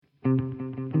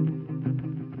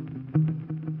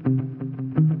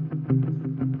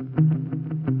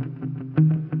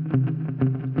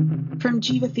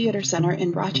From Jiva Theater Center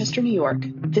in Rochester, New York,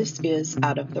 this is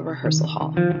Out of the Rehearsal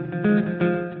Hall.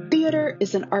 Theater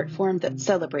is an art form that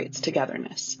celebrates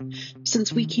togetherness.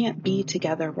 Since we can't be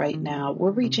together right now,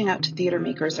 we're reaching out to theater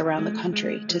makers around the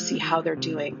country to see how they're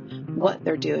doing, what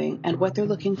they're doing, and what they're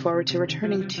looking forward to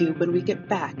returning to when we get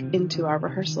back into our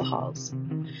rehearsal halls.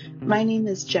 My name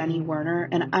is Jenny Werner,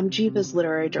 and I'm Jiva's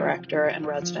literary director and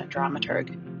resident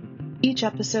dramaturg. Each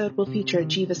episode will feature a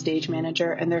Jiva stage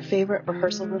manager and their favorite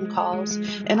rehearsal room calls,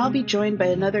 and I'll be joined by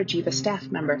another Jiva staff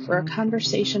member for a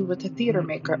conversation with a theater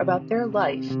maker about their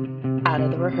life out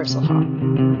of the rehearsal hall.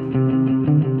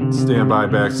 Stand by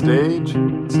backstage,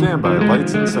 stand by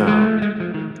lights and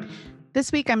sound.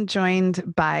 This week I'm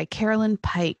joined by Carolyn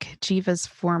Pike, Jiva's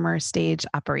former stage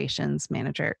operations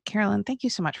manager. Carolyn, thank you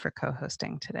so much for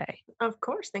co-hosting today. Of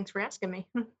course. Thanks for asking me.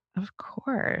 Of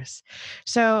course.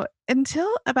 So until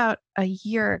about a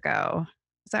year ago,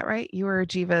 is that right? You were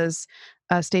Jiva's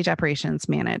stage operations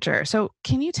manager. So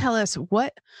can you tell us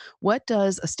what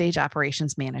does a stage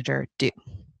operations manager do?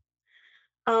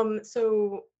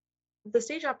 So the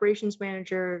stage operations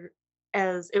manager,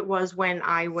 as it was when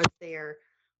I was there,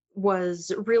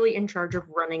 was really in charge of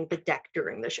running the deck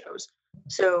during the shows.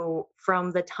 So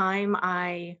from the time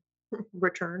I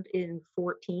returned in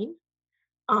 2014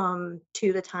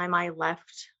 to the time I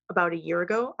left about a year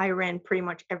ago, I ran pretty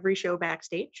much every show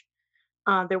backstage.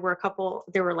 There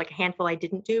were like a handful I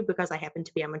didn't do because I happened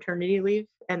to be on maternity leave,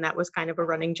 and that was kind of a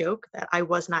running joke that I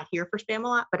was not here for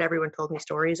Spamalot, but everyone told me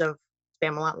stories of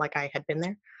Spamalot like I had been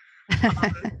there.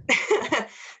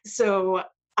 So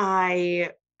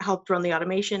I helped run the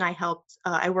automation.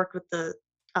 I worked with the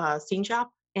scene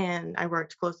shop, and I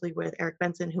worked closely with Eric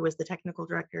Benson, who was the technical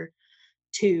director,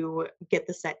 to get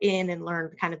the set in and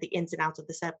learn kind of the ins and outs of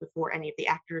the set before any of the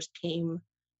actors came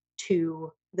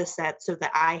to the set, so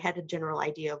that I had a general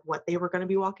idea of what they were going to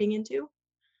be walking into.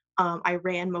 I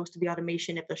ran most of the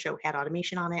automation if the show had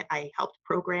automation on it. I helped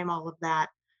program all of that.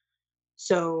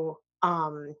 So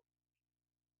I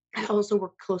also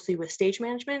worked closely with stage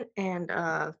management and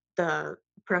the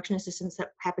production assistants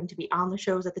that happened to be on the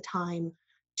shows at the time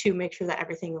to make sure that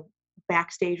everything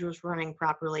backstage was running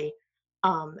properly.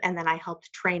 And then I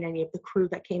helped train any of the crew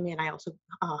that came in. I also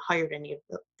hired any of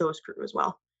those crew as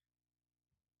well.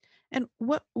 And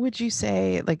what would you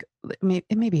say, like,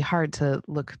 it may be hard to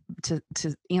look to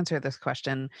answer this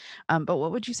question, but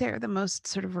what would you say are the most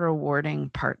sort of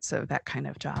rewarding parts of that kind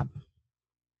of job?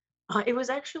 It was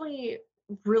actually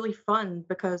really fun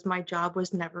because my job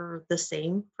was never the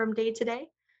same from day to day.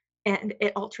 And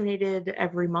it alternated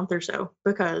every month or so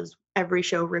because every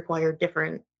show required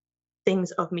different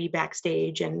things of me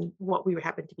backstage and what we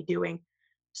happened to be doing.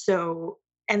 So,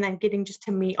 and then getting just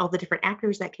to meet all the different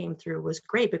actors that came through was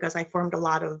great because I formed a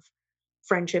lot of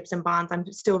friendships and bonds.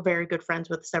 I'm still very good friends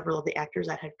with several of the actors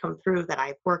that had come through that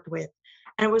I've worked with.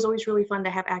 And it was always really fun to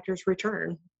have actors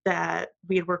return that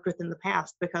we had worked with in the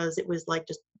past because it was like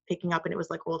just picking up, and it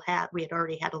was like old hat. We had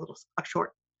already had a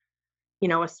short,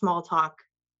 a small talk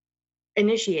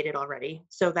initiated already.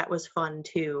 So that was fun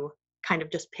to kind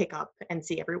of just pick up and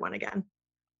see everyone again.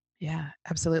 Yeah,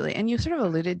 absolutely. And you sort of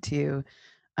alluded to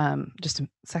just a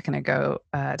second ago,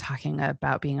 talking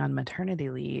about being on maternity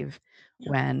leave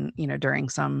when, during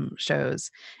some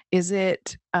shows. Is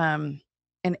it, and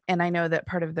I know that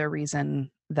part of the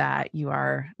reason that you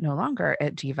are no longer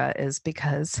at Jiva is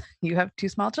because you have two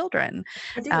small children.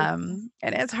 And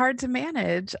it's hard to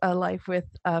manage a life with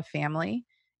a family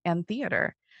and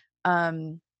theater.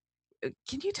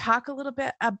 Can you talk a little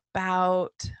bit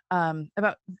about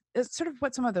sort of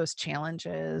what some of those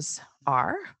challenges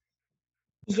are?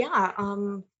 Yeah,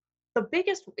 the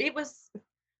biggest, it was,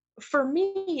 for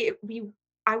me,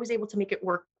 I was able to make it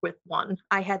work with one.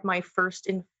 I had my first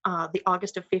in the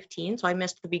August of 2015, so I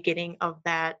missed the beginning of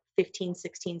that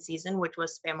 2015-2016 season, which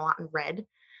was Spamalot and Red.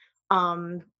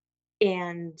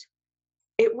 And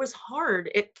it was hard.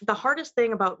 The hardest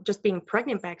thing about just being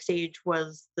pregnant backstage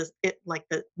was like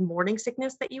the morning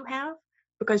sickness that you have,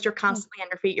 because you're constantly on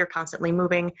your feet, you're constantly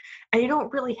moving, and you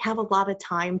don't really have a lot of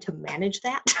time to manage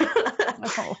that.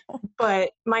 Oh.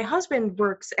 But my husband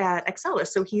works at Excellus,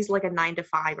 so he's like a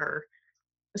 9-to-5-er.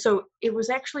 So it was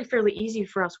actually fairly easy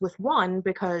for us with one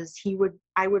because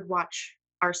I would watch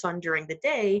our son during the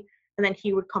day, and then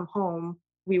he would come home.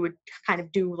 We would kind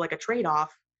of do like a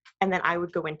trade-off, and then I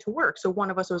would go into work. So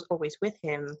one of us was always with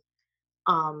him.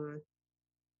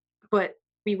 But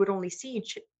we would only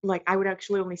I would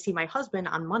actually only see my husband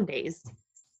on Mondays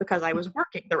because I was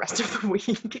working the rest of the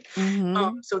week.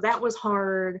 Mm-hmm. So that was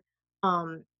hard.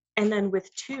 And then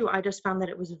with two, I just found that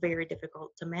it was very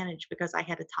difficult to manage because I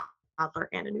had a toddler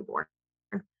and a newborn.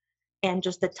 And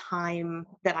just the time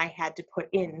that I had to put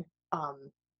in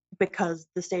because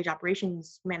the stage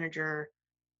operations manager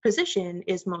position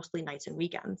is mostly nights and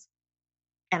weekends.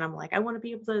 And I'm like, I want to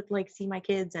be able to like see my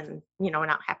kids and,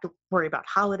 not have to worry about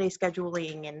holiday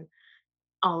scheduling and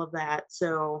all of that.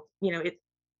 So, it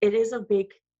is a big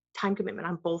time commitment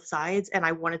on both sides. And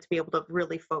I wanted to be able to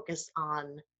really focus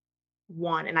on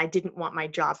one. And I didn't want my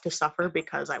job to suffer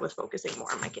because I was focusing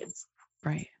more on my kids.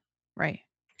 Right. Right.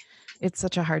 It's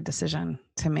such a hard decision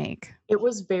to make. It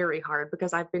was very hard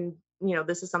because I've been,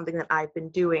 this is something that I've been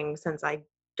doing since I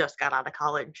just got out of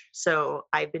college. So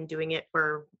I've been doing it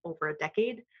for over a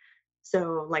decade.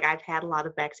 So like I've had a lot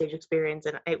of backstage experience,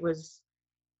 and it was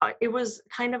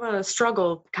kind of a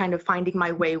struggle kind of finding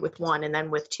my way with one, and then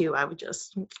with two I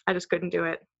just couldn't do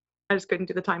it. I just couldn't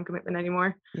do the time commitment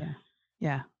anymore.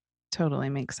 Yeah, totally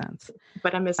makes sense.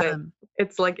 But I miss it.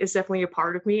 It's definitely a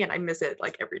part of me, and I miss it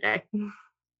like every day.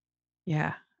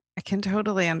 Yeah, I can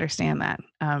totally understand that.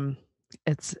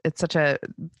 It's such a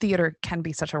theater can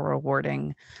be such a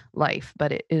rewarding life,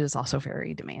 but it is also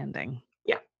very demanding.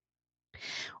 Yeah.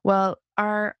 Well,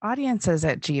 our audiences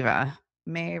at Jiva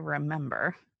may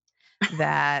remember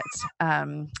that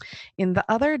in the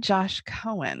other Josh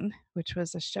Cohen, which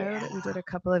was a show that we did a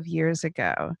couple of years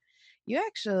ago, you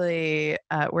actually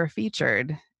were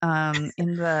featured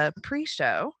in the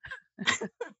pre-show.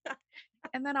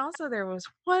 And then also there was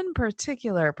one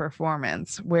particular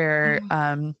performance where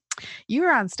you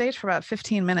were on stage for about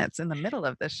 15 minutes in the middle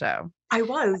of the show. I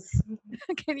was.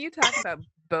 Can you talk about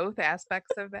both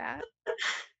aspects of that?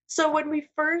 So when we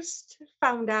first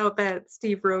found out that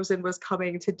Steve Rosen was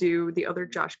coming to do the other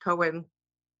Josh Cohen,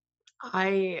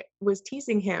 I was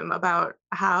teasing him about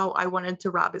how I wanted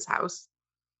to rob his house.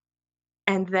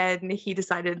 And then he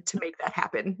decided to make that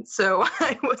happen. So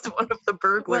I was one of the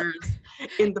burglars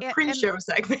in the pre-show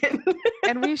segment.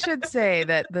 And we should say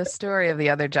that the story of the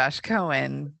other Josh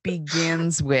Cohen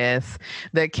begins with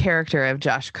the character of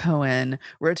Josh Cohen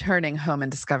returning home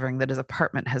and discovering that his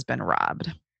apartment has been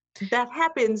robbed. That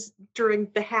happens during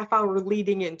the half hour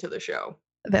leading into the show.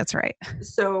 That's right.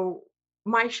 So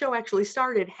my show actually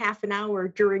started half an hour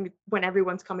during when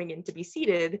everyone's coming in to be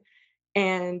seated.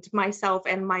 And myself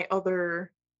and my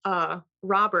other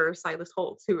robber, Silas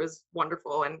Holtz, who is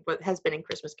wonderful and has been in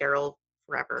Christmas Carol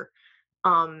forever,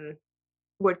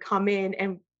 would come in,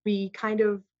 and we kind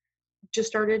of just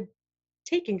started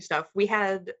taking stuff. We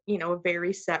had, a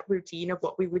very set routine of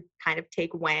what we would kind of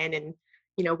take when, and,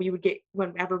 we would get,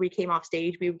 whenever we came off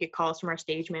stage, we would get calls from our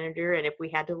stage manager. And if we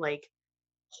had to like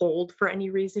hold for any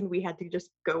reason, we had to just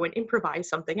go and improvise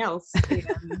something else. And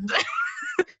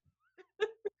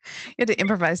you had to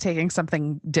improvise taking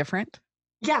something different?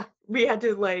 Yeah, we had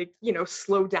to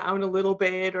slow down a little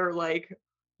bit, or like,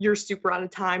 you're super out of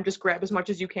time, just grab as much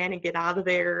as you can and get out of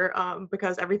there,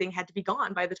 because everything had to be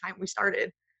gone by the time we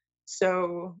started.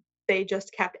 So they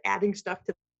just kept adding stuff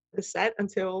to the set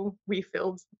until we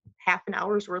filled half an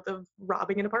hour's worth of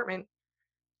robbing an apartment.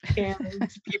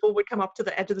 And people would come up to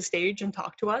the edge of the stage and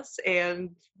talk to us, and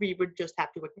we would just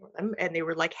have to ignore them. And they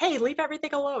were like, hey, leave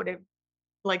everything alone. And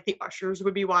like the ushers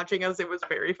would be watching us. It was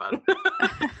very fun.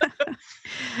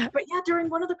 But yeah, during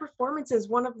one of the performances,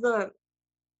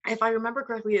 if I remember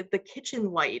correctly, the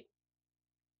kitchen light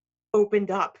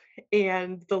opened up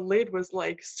and the lid was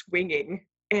like swinging,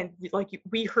 and like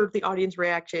we heard the audience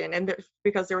reaction. And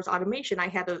because there was automation, I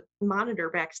had a monitor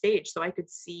backstage so I could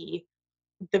see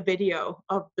the video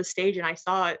of the stage, and I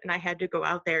saw it, and I had to go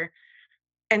out there.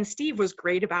 And Steve was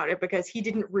great about it because he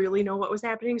didn't really know what was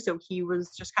happening. So he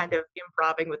was just kind of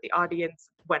improvising with the audience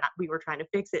when we were trying to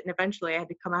fix it. And eventually I had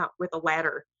to come out with a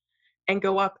ladder and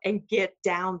go up and get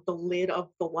down the lid of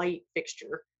the light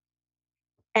fixture.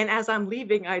 And as I'm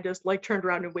leaving, I just like turned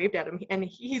around and waved at him. And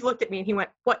he looked at me and he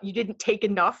went, what, you didn't take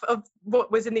enough of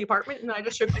what was in the apartment? And I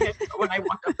just shook my head when I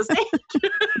walked up the stage.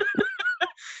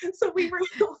 So we were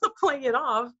able to play it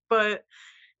off. But,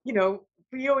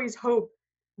 we always hope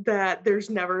that there's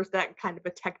never that kind of a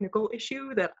technical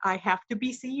issue that I have to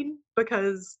be seen,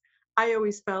 because I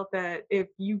always felt that if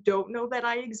you don't know that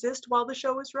I exist while the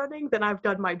show is running, then I've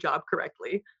done my job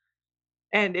correctly.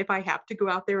 And if I have to go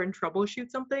out there and troubleshoot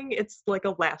something, it's like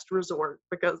a last resort,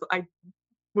 because I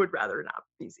would rather not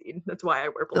be seen. That's why I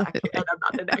wear black and I'm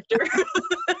not an actor.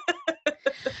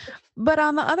 But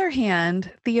on the other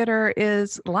hand, theater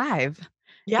is live.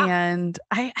 Yeah. And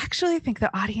I actually think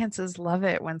the audiences love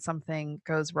it when something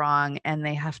goes wrong and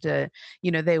they have to,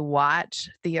 they watch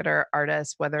theater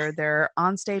artists, whether they're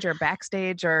on stage or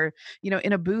backstage or,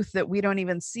 in a booth that we don't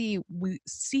even see. We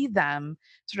see them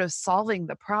sort of solving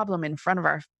the problem in front of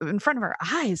our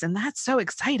eyes. And that's so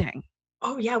exciting.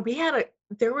 Oh yeah. We had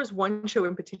There was one show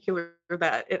in particular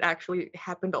that it actually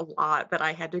happened a lot that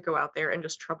I had to go out there and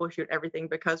just troubleshoot everything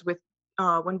because with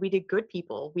when we did Good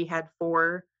People, we had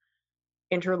 4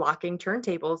 interlocking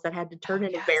turntables that had to Oh, turn in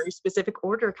a yes. very specific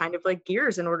order, kind of like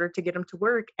gears in order to get them to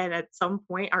work. And at some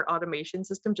point, our automation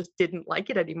system just didn't like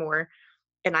it anymore.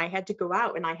 And I had to go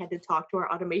out and I had to talk to our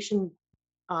automation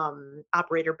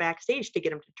operator backstage to get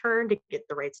them to turn, to get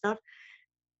the right stuff.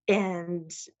 And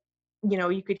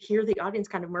you could hear the audience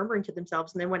kind of murmuring to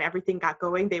themselves. And then when everything got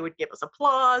going, they would give us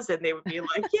applause and they would be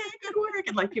like, yeah, good work.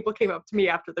 And like people came up to me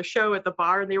after the show at the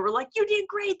bar and they were like, you did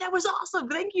great. That was awesome.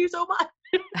 Thank you so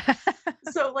much.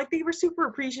 So like they were super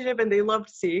appreciative and they loved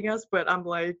seeing us. But I'm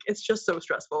like, it's just so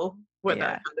stressful when Yeah,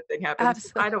 that kind of thing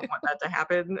happens. I don't absolutely. want that to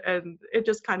happen. And it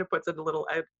just kind of puts a little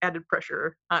added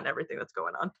pressure on everything that's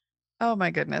going on. Oh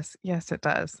my goodness. Yes, it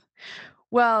does.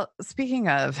 Well, speaking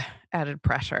of added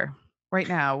pressure, right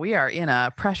now we are in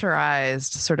a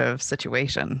pressurized sort of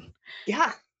situation.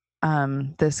 Yeah.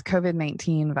 This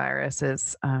COVID-19 virus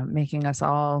is making us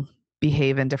all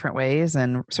behave in different ways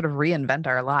and sort of reinvent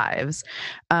our lives.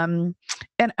 And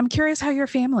I'm curious how your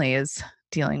family is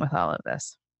dealing with all of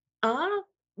this. Uh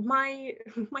my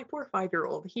my poor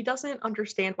 5-year-old, he doesn't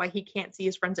understand why he can't see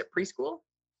his friends at preschool.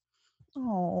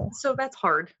 Oh, So that's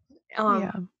hard.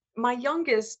 yeah. My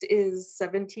youngest is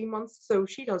 17 months, so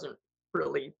she doesn't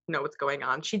really know what's going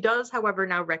on. She does, however,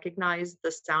 now recognize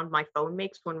the sound my phone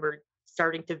makes when we're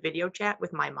starting to video chat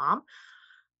with my mom.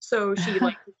 So she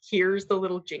like hears the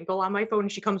little jingle on my phone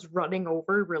and she comes running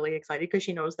over really excited because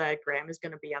she knows that Graham is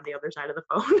going to be on the other side of the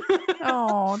phone.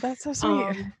 Oh, that's so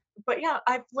sweet. But yeah,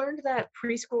 I've learned that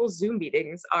preschool Zoom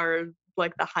meetings are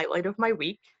like the highlight of my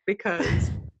week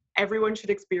because everyone should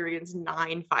experience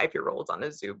 9 5-year-olds on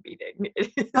a Zoom meeting.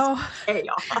 It is Oh,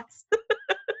 chaos.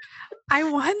 I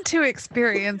want to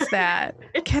experience that.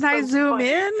 It's Can I so zoom fun.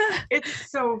 in? It's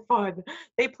so fun.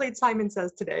 They played Simon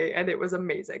Says today and it was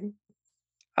amazing.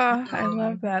 Oh, I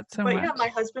love Um, that so but yeah, my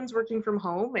much. husband's working from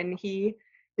home and he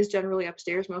is generally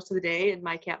upstairs most of the day and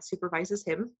my cat supervises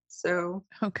him. So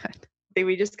Oh, good.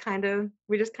 we just kind of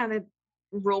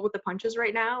roll with the punches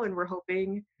right now and we're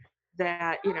hoping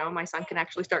that my son can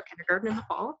actually start kindergarten in the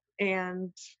fall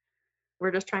and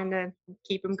we're just trying to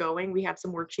keep him going. We have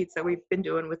some worksheets that we've been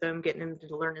doing with him, getting him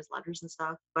to learn his letters and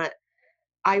stuff. But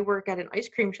I work at an ice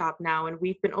cream shop now and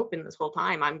we've been open this whole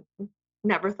time. I'm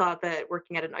never thought that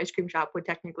working at an ice cream shop would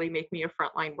technically make me a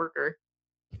frontline worker.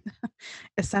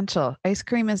 Essential. Ice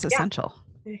cream is Yeah, essential.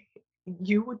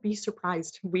 you would be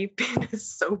surprised. We've been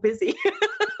so busy.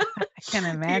 I can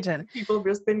imagine. People have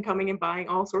just been coming and buying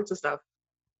all sorts of stuff.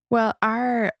 Well,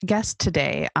 our guest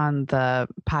today on the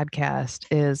podcast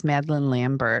is Madeline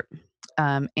Lambert.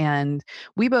 And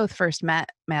we both first met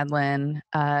Madeline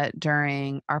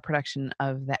during our production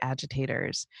of The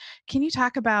Agitators. Can you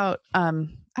talk about, I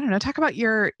don't know, talk about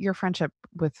your friendship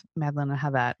with Madeline and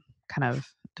how that kind of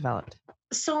developed?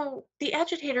 So the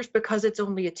Agitators, because it's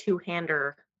only a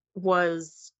two-hander,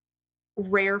 was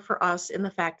rare for us in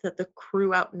the fact that the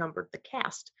crew outnumbered the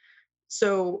cast.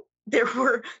 So there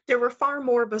were far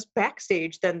more of us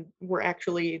backstage than were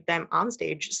actually them on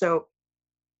stage. So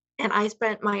and I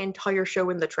spent my entire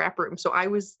show in the trap room. So I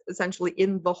was essentially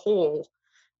in the hole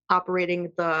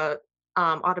operating the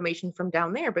automation from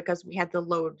down there because we had to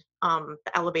load the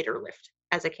elevator lift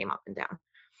as it came up and down.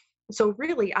 So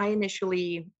really,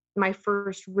 my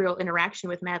first real interaction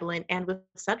with Madeline and with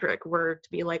Cedric were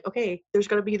to be like, okay, there's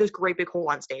going to be this great big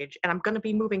hole on stage and I'm going to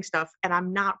be moving stuff and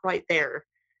I'm not right there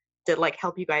to like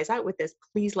help you guys out with this.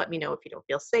 Please let me know if you don't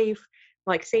feel safe.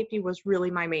 Like safety was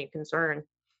really my main concern.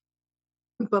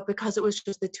 But because it was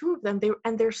just the two of them,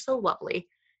 they're so lovely.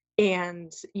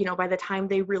 And by the time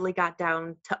they really got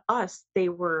down to us, they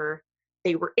were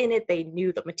in it. They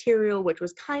knew the material, which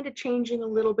was kind of changing a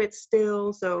little bit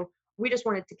still. So we just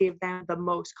wanted to give them the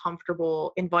most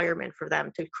comfortable environment for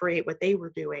them to create what they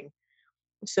were doing.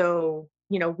 So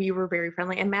we were very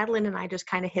friendly, and Madeline and I just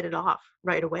kind of hit it off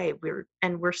right away.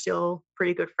 We're still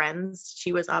pretty good friends.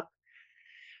 She was up,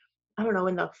 I don't know,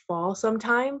 in the fall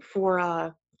sometime for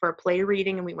a play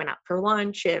reading, and we went out for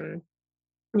lunch. And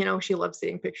she loves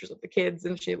seeing pictures of the kids,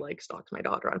 and she like stalks my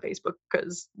daughter on Facebook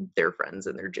because they're friends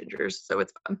and they're gingers, so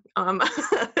it's fun.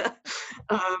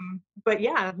 But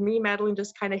yeah, me and Madeline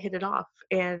just kind of hit it off,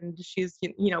 and she's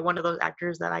one of those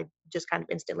actors that I just kind of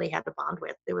instantly had the bond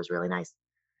with. It was really nice.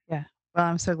 Yeah. Well,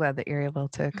 I'm so glad that you're able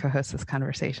to co-host this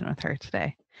conversation with her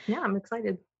today. Yeah, I'm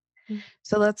excited.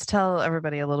 So let's tell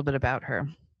everybody a little bit about her.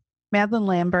 Madeline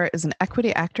Lambert is an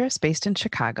equity actress based in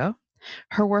Chicago.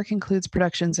 Her work includes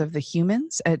productions of The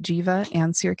Humans at Jiva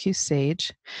and Syracuse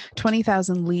Stage,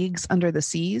 20,000 Leagues Under the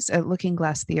Seas at Looking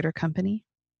Glass Theater Company,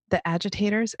 The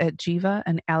Agitators at Jiva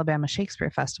and Alabama Shakespeare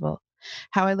Festival,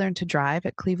 How I Learned to Drive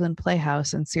at Cleveland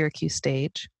Playhouse and Syracuse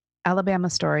Stage, Alabama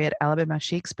Story at Alabama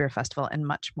Shakespeare Festival, and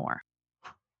much more.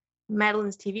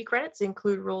 Madeline's TV credits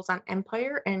include roles on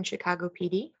Empire and Chicago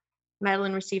PD.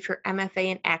 Madeline received her MFA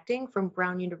in acting from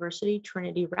Brown University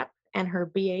Trinity Rep and her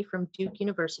BA from Duke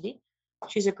University.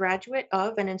 She's a graduate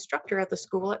of and instructor at the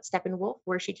school at Steppenwolf,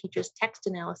 where she teaches text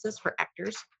analysis for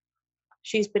actors.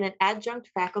 She's been an adjunct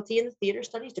faculty in the Theater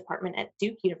Studies Department at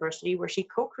Duke University, where she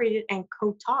co-created and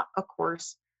co-taught a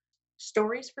course,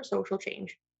 Stories for Social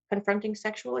Change, Confronting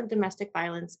Sexual and Domestic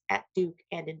Violence at Duke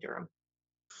and in Durham.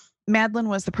 Madeline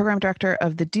was the program director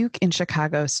of the Duke in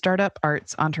Chicago Startup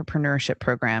Arts Entrepreneurship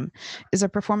Program, is a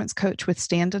performance coach with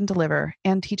Stand and Deliver,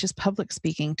 and teaches public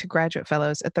speaking to graduate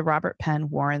fellows at the Robert Penn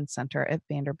Warren Center at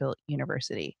Vanderbilt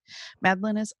University.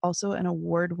 Madeline is also an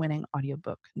award-winning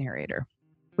audiobook narrator.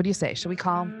 What do you say? Should we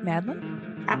call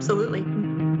Madeline? Absolutely.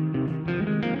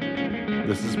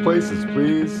 This is Places,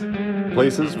 Please.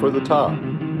 Places for the top.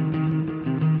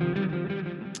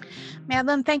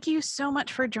 Madeline, thank you so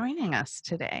much for joining us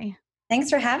today. Thanks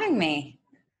for having me.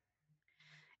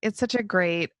 It's such a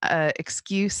great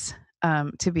excuse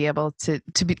to be able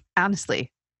to be,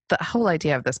 honestly, the whole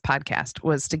idea of this podcast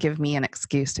was to give me an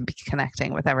excuse to be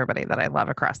connecting with everybody that I love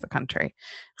across the country.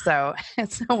 So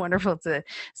it's so wonderful to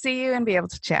see you and be able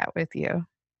to chat with you.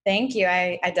 Thank you.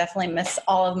 I definitely miss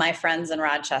all of my friends in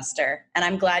Rochester, and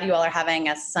I'm glad you all are having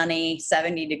a sunny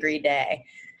 70-degree day.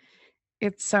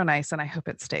 It's so nice, and I hope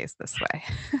it stays this way.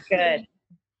 Good.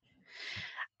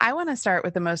 I want to start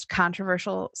with the most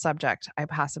controversial subject I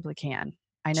possibly can.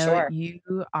 I know that you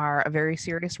are a very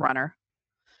serious runner.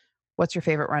 What's your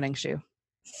favorite running shoe?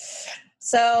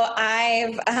 So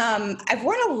I've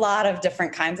worn a lot of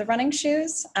different kinds of running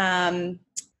shoes. And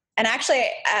actually,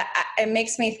 it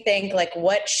makes me think, like,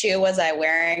 what shoe was I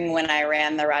wearing when I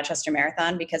ran the Rochester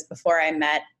Marathon? Because before I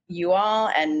met you all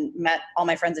and met all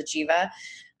my friends at Jiva,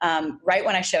 right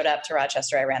when I showed up to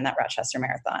Rochester, I ran that Rochester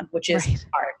Marathon, which is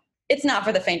hard. It's not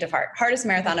for the faint of heart. Hardest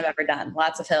marathon I've ever done.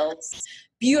 Lots of hills.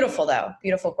 Beautiful though.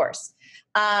 Beautiful course.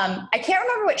 I can't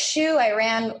remember what shoe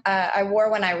I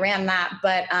wore when I ran that,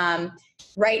 but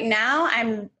right now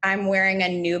I'm wearing a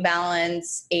New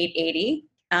Balance 880.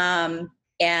 And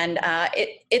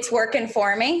it's working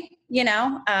for me. You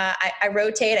know, I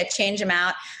rotate, I change them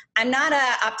out. I'm not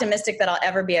optimistic that I'll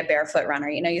ever be a barefoot runner.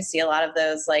 You know, you see a lot of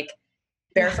those like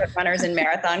barefoot runners in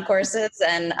marathon courses.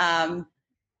 And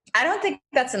I don't think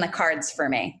that's in the cards for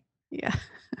me. Yeah.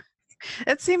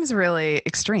 It seems really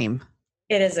extreme.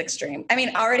 It is extreme. I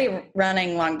mean, already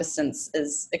running long distance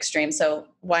is extreme. So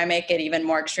why make it even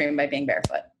more extreme by being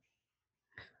barefoot?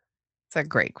 It's a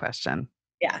great question.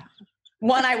 Yeah.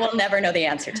 One I will never know the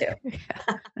answer to.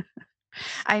 Yeah.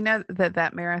 I know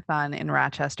that marathon in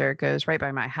Rochester goes right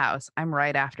by my house. I'm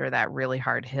right after that really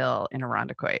hard hill in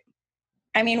Irondequoit.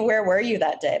 I mean, where were you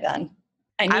that day then?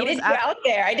 I needed you out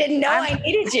there. I didn't know I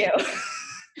needed you.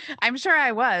 I'm sure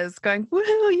I was going, woo,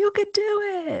 you could do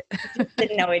it.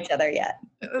 Didn't know each other yet.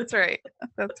 That's right.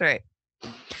 That's right.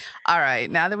 All right.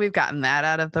 Now that we've gotten that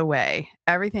out of the way,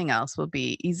 everything else will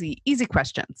be easy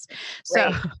questions.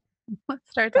 So let's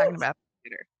start talking about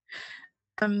theater.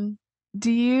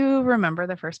 Do you remember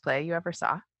the first play you ever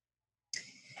saw?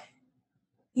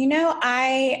 You know,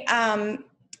 I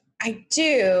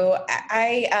do.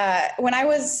 When I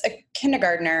was a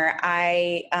kindergartner,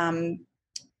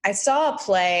 I saw a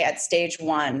play at Stage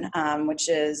One, which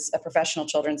is a professional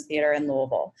children's theater in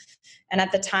Louisville. And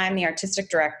at the time, the artistic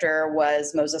director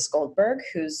was Moses Goldberg,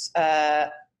 who's a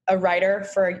writer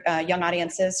for young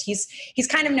audiences. He's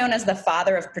kind of known as the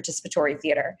father of participatory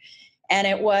theater. And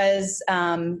it was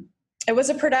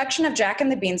a production of Jack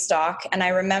and the Beanstalk. And I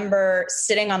remember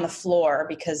sitting on the floor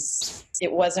because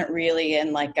it wasn't really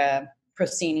in like a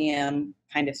proscenium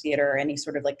kind of theater or any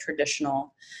sort of like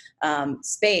traditional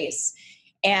space.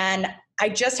 And I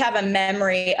just have a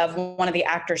memory of one of the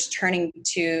actors turning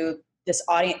to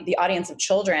the audience of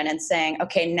children and saying,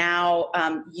 okay, now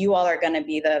you all are going to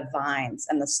be the vines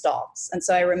and the stalks. And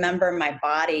so I remember my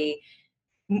body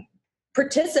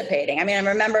participating. I mean, I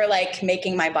remember like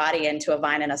making my body into a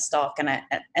vine and a stalk,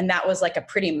 and that was like a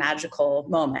pretty magical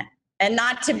moment. And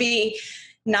not to be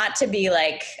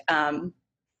like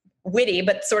witty,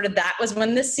 but sort of that was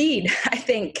when the seed, I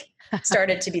think,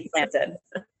 started to be planted.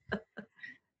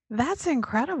 That's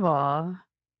incredible.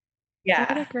 Yeah.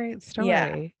 What a great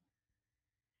story.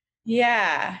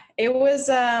 Yeah. It was,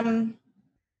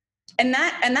 and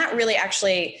that really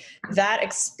actually, that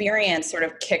experience sort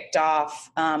of kicked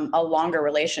off a longer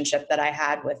relationship that I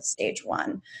had with Stage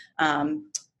One.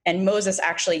 And Moses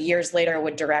actually years later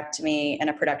would direct me in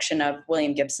a production of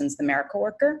William Gibson's The Miracle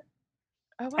Worker.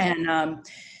 Oh, wow.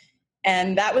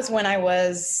 And that was when I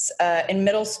was in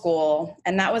middle school,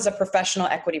 and that was a professional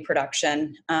equity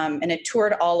production, and it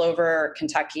toured all over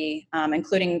Kentucky,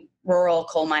 including rural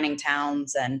coal mining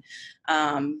towns. And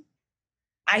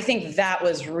I think that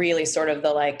was really sort of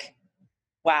the like,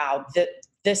 wow,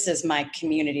 this is my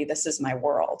community, this is my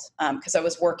world, because I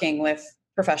was working with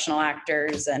professional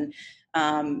actors, and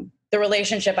the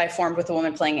relationship I formed with the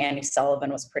woman playing Annie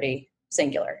Sullivan was pretty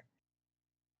singular.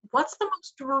 What's the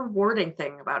most rewarding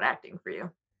thing about acting for you?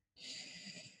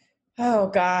 Oh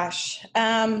gosh.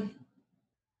 I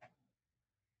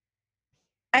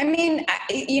mean,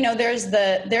 there's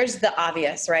the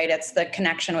obvious, right? It's the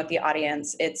connection with the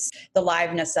audience. It's the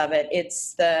liveness of it.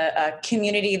 It's the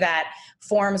community that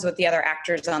forms with the other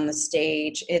actors on the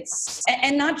stage.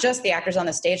 And not just the actors on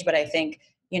the stage, but I think,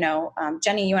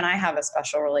 Jenny, you and I have a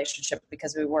special relationship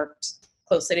because we worked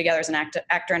closely together as an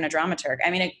actor and a dramaturg.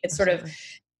 I mean, it's sort of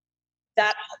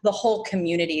that the whole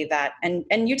community that, and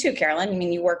you too, Carolyn. I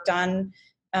mean, you worked on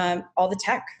all the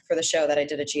tech for the show that I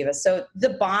did at Jiva. So the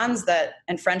bonds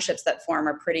and friendships that form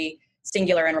are pretty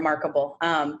singular and remarkable.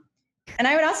 And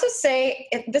I would also say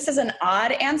this is an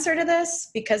odd answer to this,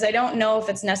 because I don't know if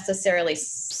it's necessarily,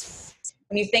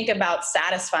 when you think about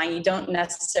satisfying, you don't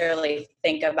necessarily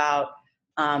think about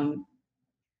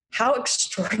how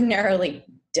extraordinarily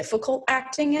difficult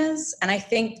acting is. And I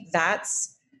think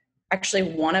that's actually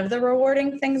one of the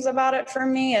rewarding things about it for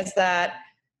me, is that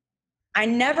I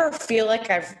never feel like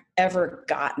I've ever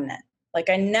gotten it. Like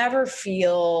I never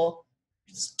feel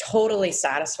totally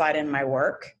satisfied in my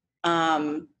work,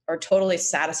 or totally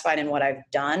satisfied in what I've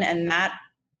done. And that,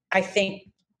 I think,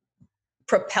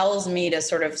 propels me to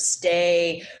sort of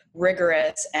stay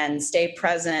rigorous and stay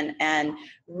present and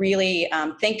really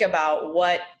think about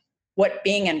what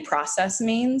being in process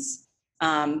means.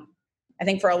 I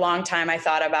think for a long time I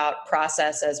thought about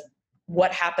process as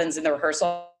what happens in the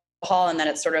rehearsal hall, and then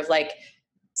it sort of like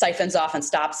siphons off and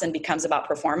stops and becomes about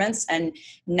performance. And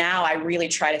now I really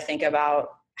try to think about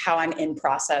how I'm in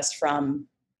process from,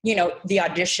 the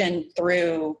audition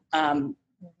through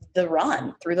the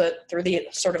run, through the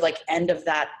sort of like end of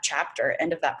that chapter,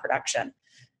 end of that production.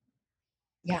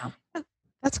 Yeah.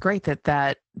 That's great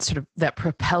that sort of, that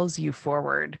propels you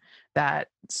forward, that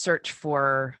search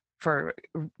for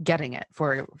getting it,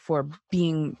 for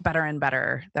being better and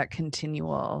better, that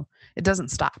continual, it doesn't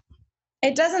stop.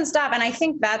 It doesn't stop. And I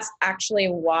think that's actually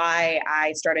why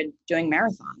I started doing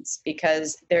marathons,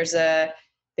 because there's a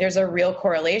real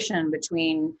correlation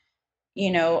between,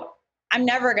 I'm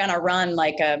never going to run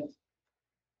like a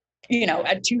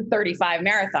 2:35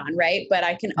 marathon, right? But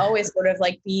I can always sort of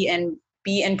like be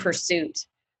in pursuit.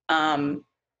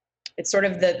 It's sort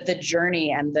of the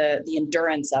journey and the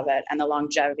endurance of it and the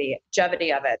longevity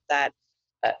of it that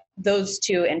those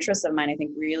two interests of mine, I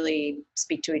think, really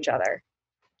speak to each other.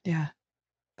 Yeah,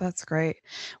 that's great.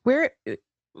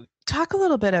 Talk a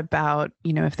little bit about,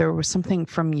 if there was something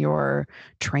from your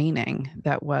training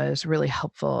that was really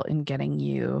helpful in getting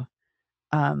you,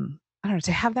 I don't know,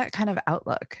 to have that kind of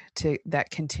outlook, to that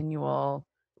continual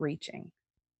reaching.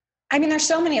 I mean, there's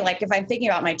so many, like if I'm thinking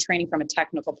about my training from a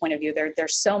technical point of view,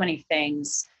 there's so many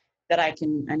things that I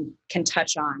can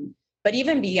touch on. But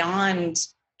even beyond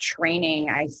training,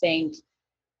 I think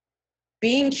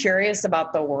being curious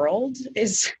about the world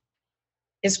is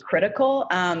critical.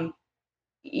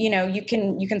 You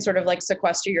can sort of like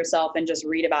sequester yourself and just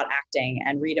read about acting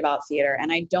and read about theater.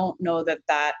 And I don't know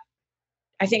that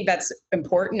I think that's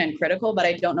important and critical, but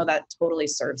I don't know that totally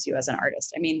serves you as an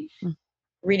artist. I mean,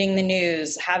 reading the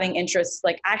news, having interests,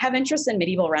 like I have interest in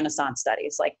medieval Renaissance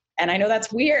studies, like, and I know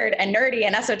that's weird and nerdy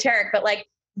and esoteric, but like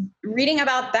reading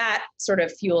about that sort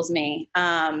of fuels me.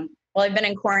 While I've been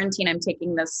in quarantine, I'm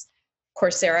taking this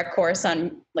Coursera course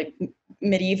on like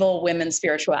medieval women's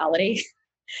spirituality.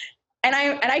 And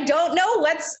I don't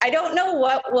know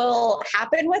what will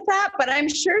happen with that, but I'm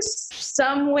sure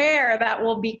somewhere that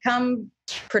will become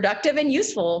productive and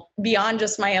useful beyond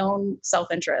just my own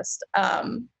self-interest,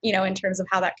 in terms of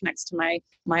how that connects to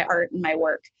my art and my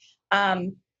work. I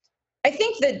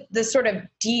think that the sort of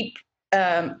deep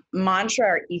mantra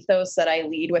or ethos that I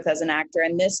lead with as an actor,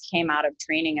 and this came out of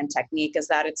training and technique, is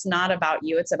that it's not about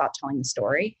you, it's about telling the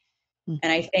story.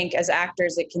 And I think as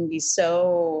actors, it can be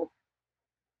so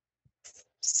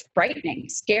frightening,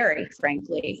 scary,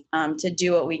 frankly, to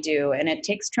do what we do. And it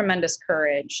takes tremendous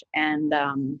courage. And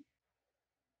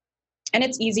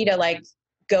it's easy to like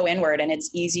go inward, and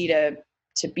it's easy to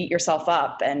beat yourself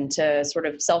up and to sort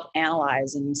of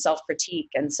self-analyze and self-critique.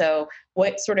 And so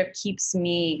what sort of keeps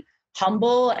me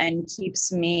humble and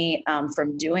keeps me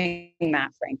from doing that,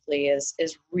 frankly, is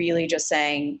really just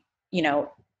saying,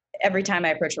 every time I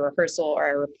approach a rehearsal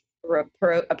or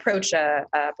approach a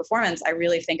performance, I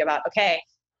really think about, okay,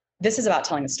 this is about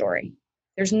telling a story.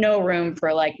 There's no room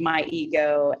for like my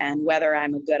ego and whether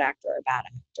I'm a good actor or a bad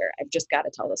actor. I've just got to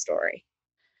tell the story.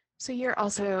 So you're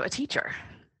also a teacher.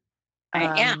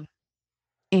 I am.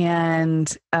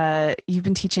 And you've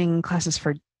been teaching classes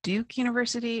for Duke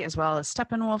University as well as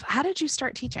Steppenwolf. How did you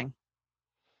start teaching?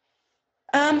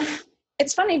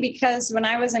 It's funny because when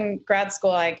I was in grad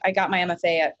school, I got my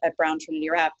MFA at Brown Trinity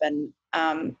Rep, and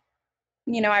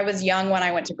I was young when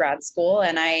I went to grad school,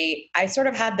 and I sort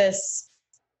of had this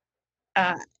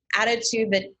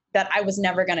attitude that I was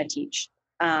never going to teach.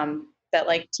 That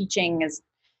like teaching's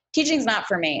not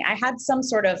for me. I had some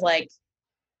sort of like,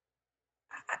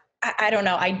 I don't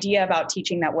know, idea about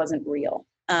teaching that wasn't real.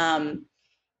 And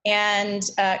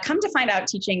come to find out,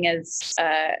 teaching is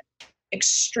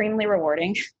extremely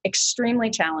rewarding, extremely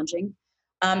challenging,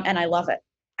 and I love it,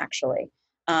 actually.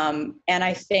 And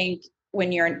I think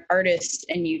when you're an artist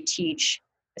and you teach,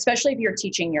 especially if you're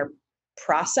teaching your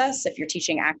process, if you're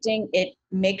teaching acting, it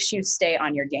makes you stay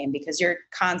on your game because you're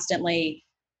constantly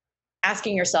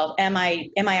asking yourself, am I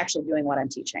actually doing what I'm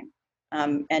teaching?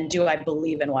 And do I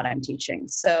believe in what I'm teaching?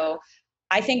 So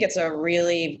I think it's a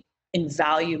really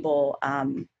invaluable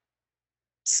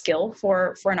skill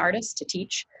for an artist to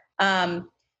teach.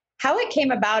 How it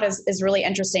came about is really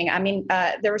interesting. I mean,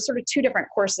 there were sort of two different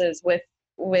courses with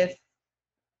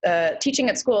teaching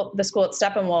at the school at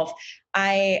Steppenwolf.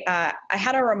 I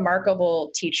had a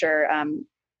remarkable teacher.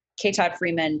 K. Todd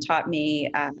Freeman taught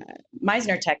me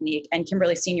Meisner technique, and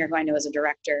Kimberly Senior, who I know is a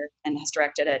director and has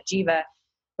directed at Jiva,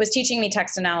 was teaching me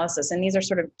text analysis. And these are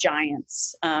sort of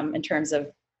giants in terms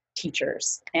of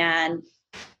teachers. And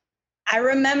I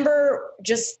remember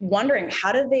just wondering,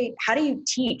 how do you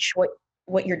teach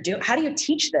what you're doing? How do you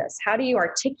teach this? How do you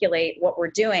articulate what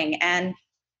we're doing? And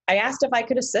I asked if I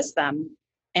could assist them.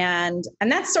 And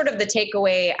that's sort of the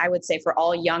takeaway, I would say, for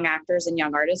all young actors and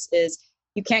young artists is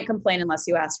you can't complain unless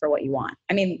you ask for what you want.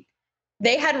 I mean,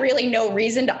 they had really no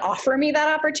reason to offer me that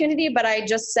opportunity, but I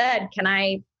just said, can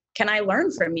I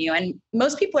learn from you? And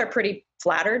most people are pretty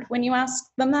flattered when you ask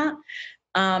them that.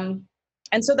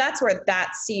 And so that's where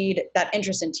that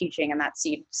interest in teaching and that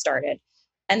seed started.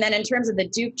 And then in terms of the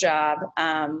Duke job,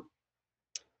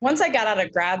 once I got out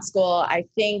of grad school, I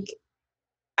think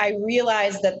I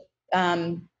realized that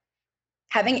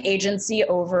having agency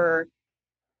over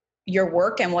your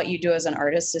work and what you do as an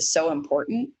artist is so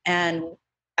important. And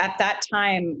at that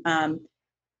time,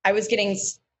 I was getting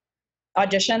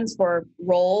auditions for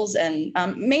roles and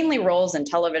mainly roles in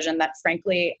television that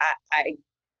frankly, I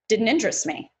didn't interest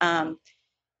me.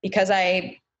 Because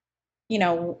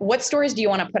what stories do you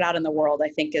want to put out in the world, I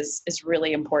think is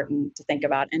really important to think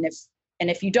about. And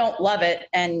if you don't love it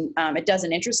and it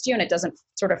doesn't interest you and it doesn't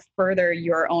sort of further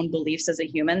your own beliefs as a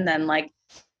human, then like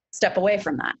step away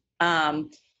from that.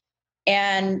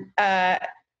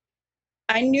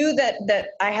 I knew that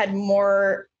I had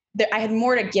more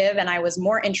to give, and I was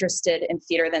more interested in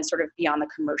theater than sort of beyond the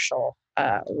commercial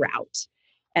route.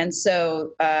 And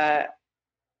so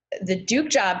the Duke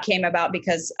job came about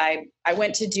because I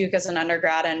went to Duke as an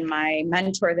undergrad, and my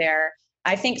mentor there,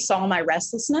 I think, saw my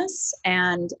restlessness,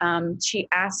 and she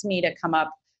asked me to come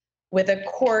up with a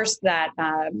course that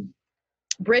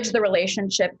bridged the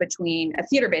relationship between a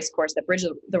theater-based course that bridged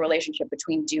the relationship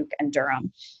between Duke and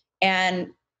Durham. And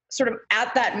sort of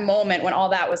at that moment when all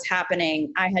that was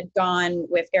happening, I had gone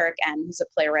with Eric N., who's a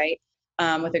playwright,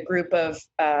 with a group of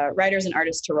writers and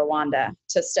artists to Rwanda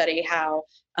to study how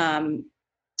the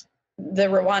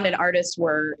Rwandan artists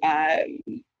were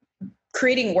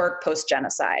creating work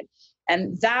post-genocide.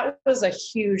 And that was a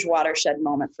huge watershed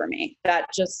moment for me. That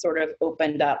just sort of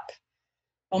opened up,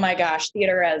 oh my gosh,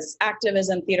 theater as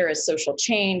activism, theater as social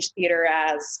change, theater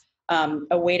as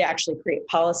a way to actually create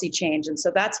policy change. And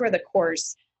so that's where the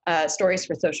course, Stories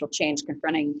for Social Change,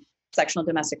 Confronting Sexual and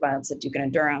Domestic Violence at Duke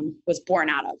and Durham, was born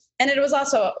out of. And it was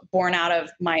also born out of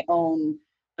my own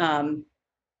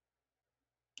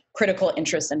critical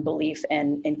interest and belief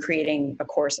in creating a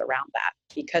course around that,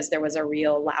 because there was a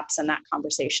real lapse in that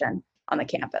conversation on the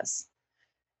campus.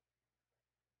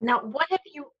 Now, what have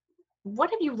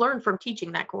you learned from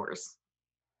teaching that course?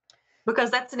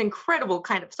 Because that's an incredible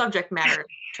kind of subject matter to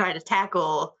try to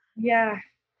tackle. Yeah.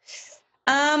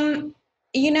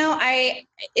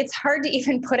 It's hard to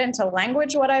even put into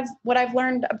language what I've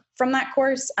learned from that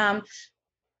course.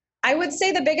 I would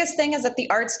say the biggest thing is that the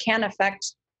arts can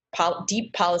affect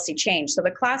deep policy change. So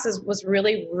the class was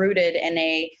really rooted in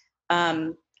a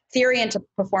theory into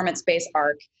performance-based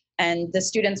arc. And the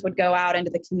students would go out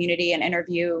into the community and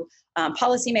interview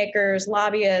policymakers,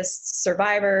 lobbyists,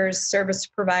 survivors, service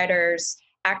providers,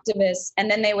 activists, and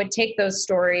then they would take those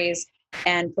stories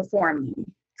and perform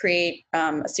them, create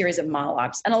a series of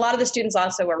monologues. And a lot of the students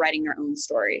also were writing their own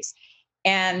stories.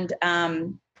 And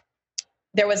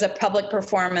there was a public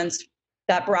performance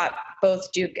that brought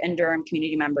both Duke and Durham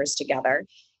community members together.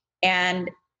 And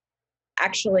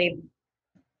actually,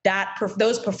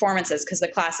 those performances, because the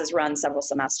classes run several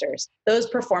semesters, those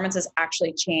performances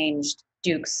actually changed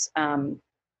Duke's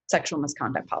sexual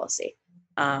misconduct policy,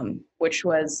 which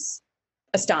was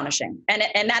astonishing.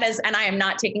 And I am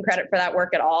not taking credit for that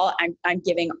work at all. I'm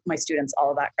giving my students all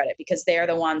of that credit, because they are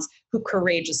the ones who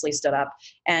courageously stood up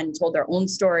and told their own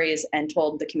stories and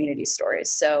told the community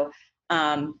stories. So,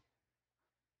 I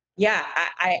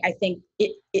think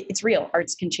it's real.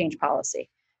 Arts can change policy.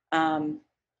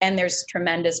 And there's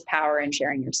tremendous power in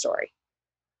sharing your story.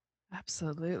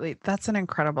 Absolutely. That's an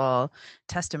incredible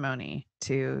testimony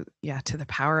to the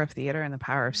power of theater and the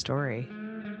power of story.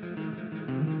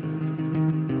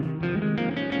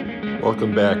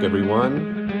 Welcome back,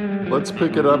 everyone. Let's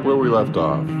pick it up where we left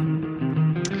off.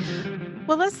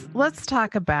 Well, let's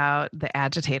talk about the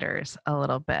agitators a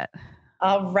little bit.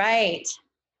 All right.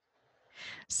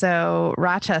 So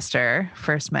Rochester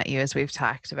first met you, as we've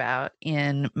talked about,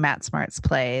 in Matt Smart's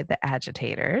play, The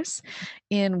Agitators,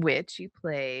 in which you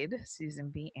played Susan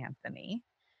B. Anthony.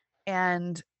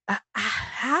 And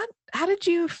how did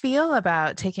you feel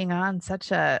about taking on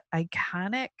such a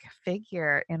iconic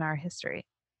figure in our history?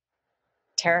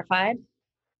 Terrified,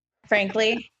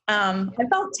 frankly. I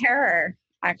felt terror,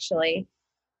 actually.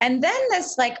 And then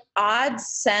this odd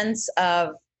sense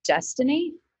of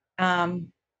destiny.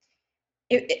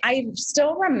 I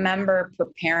still remember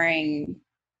preparing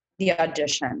the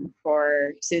audition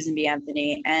for Susan B.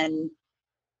 Anthony, and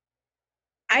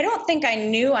I don't think I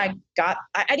knew I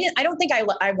don't think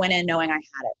I went in knowing I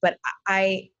had it, but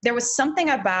there was something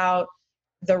about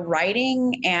the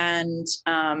writing and,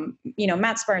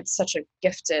 Matt Smart's such a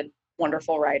gifted,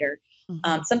 wonderful writer.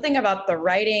 Mm-hmm. Something about the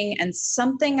writing and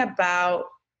something about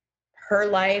her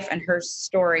life and her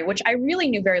story, which I really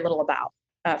knew very little about.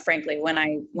 Frankly, when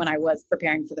I was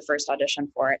preparing for the first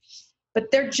audition for it,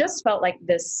 but there just felt like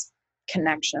this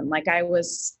connection, like I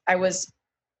was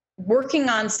working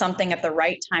on something at the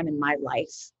right time in my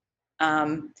life,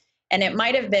 and it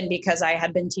might have been because I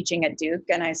had been teaching at Duke,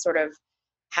 and I sort of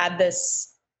had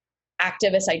this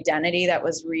activist identity that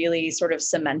was really sort of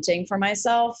cementing for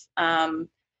myself,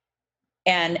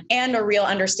 and a real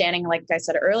understanding, like I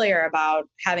said earlier, about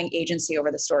having agency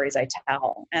over the stories I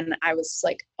tell. And I was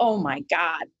like, oh my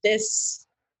God, this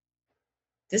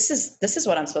is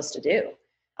what I'm supposed to do.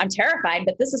 I'm terrified,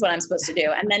 but this is what I'm supposed to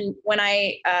do. And then when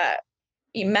I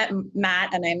met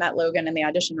Matt and I met Logan in the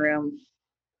audition room,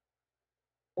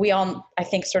 we all, I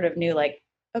think, sort of knew, like,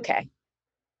 okay,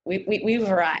 we've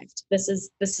arrived. This is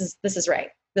right.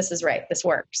 This is right. This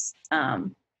works.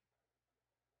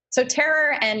 So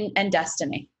terror and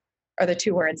destiny are the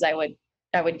two words I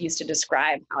would use to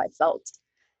describe how I felt.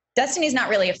 Destiny is not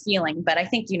really a feeling, but I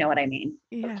think you know what I mean.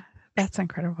 Yeah, that's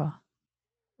incredible.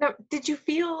 Now, did you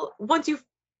feel, once you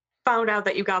found out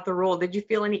that you got the role, did you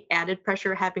feel any added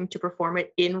pressure having to perform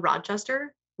it in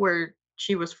Rochester, where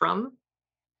she was from?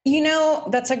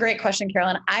 That's a great question,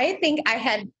 Carolyn. I think I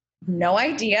had no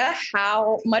idea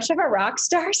how much of a rock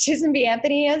star Susan B.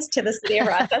 Anthony is to the city of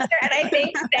Rochester. And I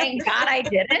think, thank God I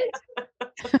didn't.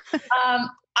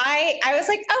 I was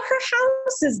like, oh, her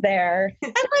house is there.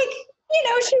 And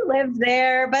she lived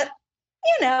there, but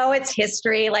it's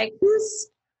history. Like,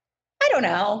 I don't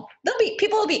know.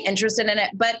 People will be interested in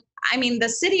it. But I mean, the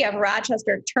city of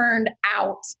Rochester turned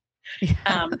out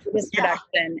this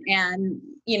production. And,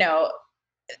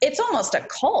 it's almost a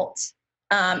cult.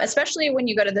 Especially when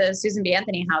you go to the Susan B.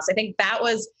 Anthony house. I think that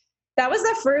was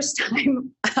the first time,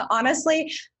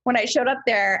 honestly, when I showed up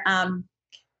there, I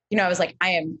was like,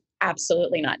 I am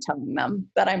absolutely not telling them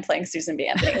that I'm playing Susan B.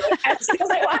 Anthony. As soon as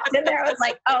I walked in there, I was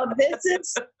like, oh,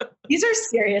 these are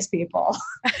serious people.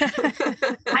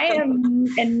 I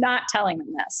am not telling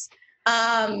them this.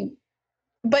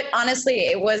 But honestly,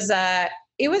 it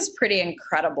was pretty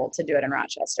incredible to do it in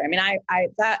Rochester. I mean,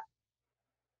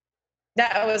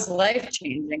 that was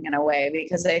life-changing in a way,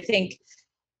 because I think,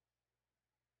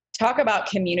 talk about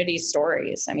community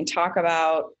stories. I mean, talk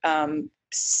about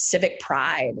civic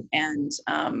pride, and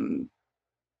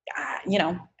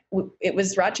it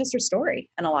was Rochester's story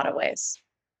in a lot of ways.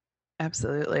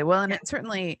 Absolutely. Well, and it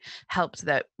certainly helped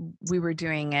that we were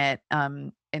doing it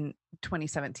in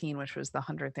 2017, which was the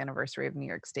 100th anniversary of New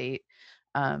York State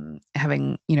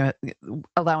having,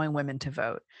 allowing women to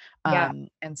vote. And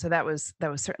so that was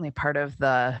certainly part of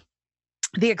the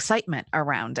the excitement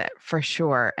around it for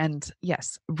sure. And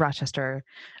yes, Rochester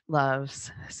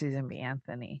loves Susan B.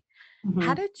 Anthony.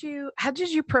 How Mhm.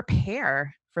 did you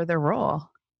prepare for the role?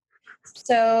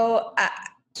 So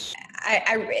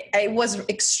I was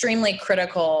extremely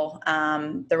critical.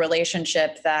 The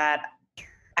relationship that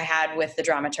I had with the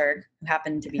dramaturg, who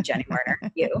happened to be Jenny Marner,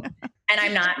 you. And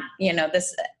I'm not,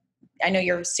 this. I know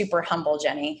you're super humble,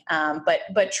 Jenny,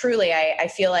 but truly, I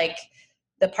feel like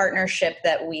the partnership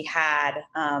that we had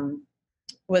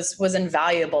was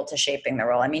invaluable to shaping the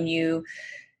role. I mean,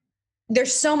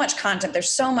 there's so much content, there's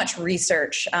so much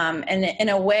research, and in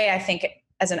a way, I think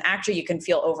as an actor, you can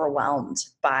feel overwhelmed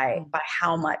by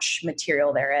how much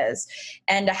material there is,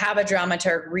 and to have a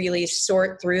dramaturg really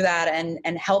sort through that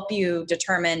and help you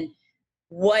determine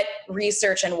what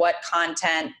research and what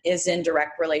content is in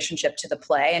direct relationship to the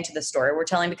play and to the story we're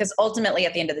telling, because ultimately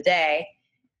at the end of the day,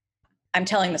 I'm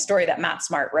telling the story that Matt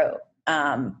Smart wrote.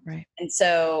 Right. And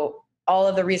so all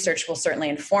of the research will certainly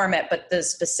inform it, but the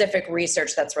specific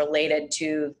research that's related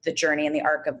to the journey and the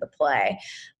arc of the play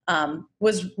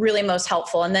was really most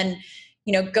helpful. And then,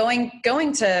 going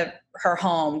to her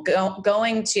home,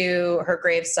 going to her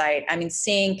gravesite, I mean,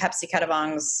 seeing Pepsi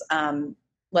Ketavong's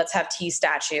Let's Have Tea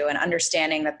statue and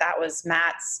understanding that was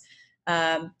Matt's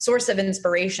source of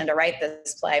inspiration to write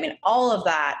this play. I mean, all of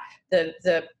that,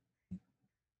 the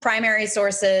primary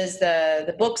sources,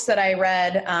 the books that I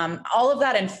read, all of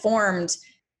that informed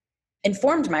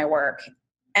my work.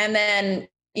 And then,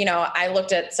 I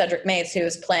looked at Cedric Mates, who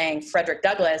was playing Frederick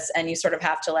Douglass, and you sort of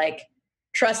have to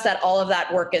trust that all of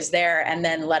that work is there and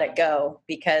then let it go,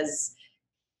 because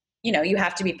you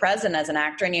have to be present as an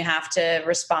actor and you have to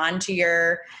respond to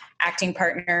your acting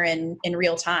partner in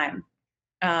real time.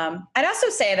 I'd also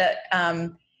say that,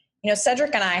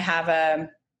 Cedric and I have a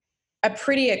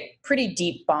pretty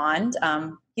deep bond.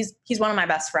 He's one of my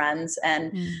best friends,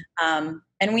 and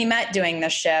we met doing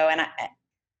this show.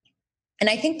 And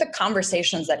I think the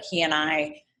conversations that he and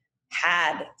I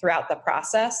had throughout the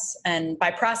process, and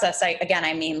by process,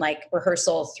 I mean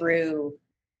rehearsal through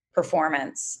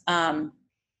performance.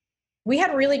 We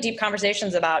had really deep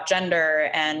conversations about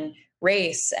gender and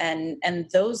race, and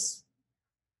those,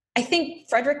 I think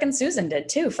Frederick and Susan did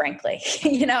too, frankly,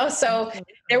 so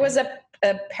there was a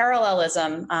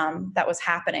parallelism that was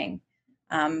happening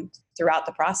throughout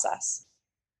the process.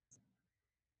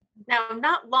 Now,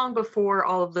 not long before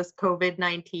all of this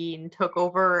COVID-19 took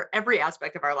over every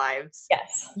aspect of our lives,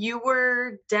 yes, you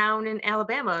were down in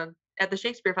Alabama at the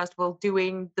Shakespeare Festival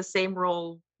doing the same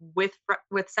role with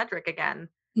Cedric again.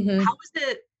 Mm-hmm. How was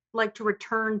it like to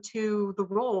return to the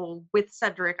role with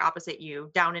Cedric opposite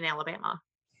you down in Alabama?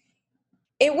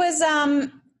 It was,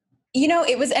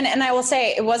 it was, and I will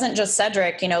say it wasn't just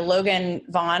Cedric. Logan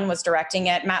Vaughn was directing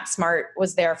it. Matt Smart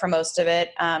was there for most of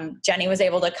it. Jenny was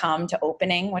able to come to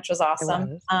opening, which was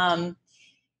awesome.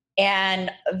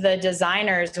 And the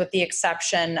designers, with the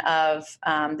exception of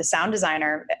the sound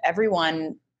designer,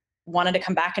 everyone wanted to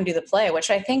come back and do the play,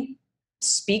 which I think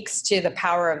speaks to the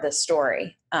power of this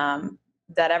story.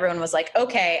 That everyone was like,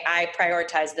 okay, I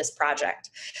prioritize this project.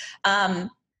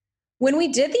 When we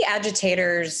did The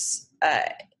Agitators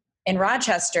in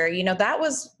Rochester, that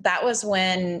was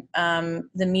when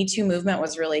the Me Too movement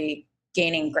was really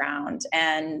gaining ground,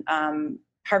 and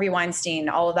Harvey Weinstein,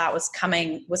 all of that was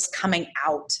coming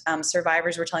out.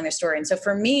 Survivors were telling their story. And so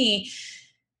for me,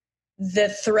 the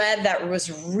thread that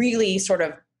was really sort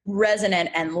of resonant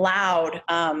and loud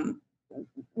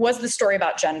was the story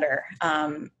about gender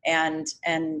and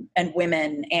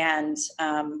women, and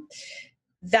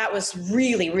that was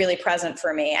really, really present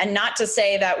for me. And not to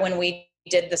say that when we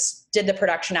did the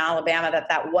production in Alabama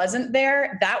that wasn't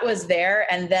there. That was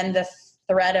there, and then the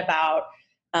thread about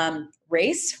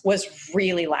race was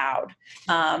really loud,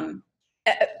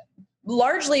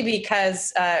 largely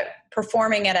because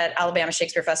performing at Alabama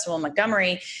Shakespeare Festival in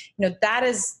Montgomery, that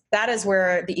is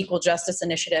where the Equal Justice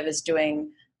Initiative is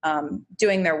doing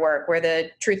their work, where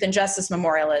the Truth and Justice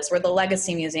Memorial is, where the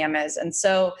Legacy Museum is. And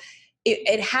so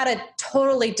it had a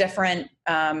totally different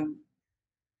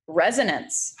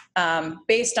resonance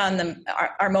based on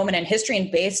our moment in history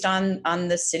and based on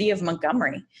the city of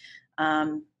Montgomery.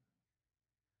 So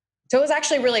it was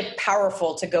actually really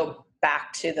powerful to go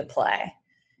back to the play.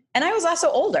 And I was also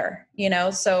older,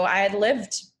 so I had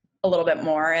lived a little bit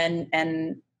more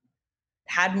and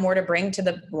had more to bring to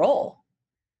the role.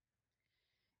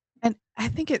 And I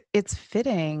think it's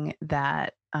fitting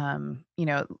that,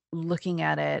 looking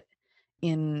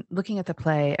at the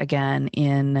play again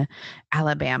in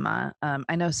Alabama,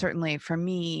 I know certainly for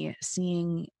me,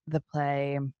 seeing the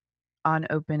play on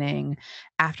opening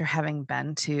after having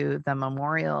been to the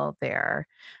memorial there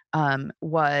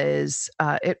was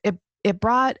it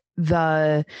brought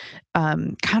the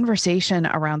conversation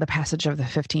around the passage of the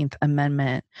 15th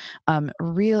Amendment. It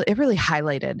really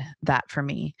highlighted that for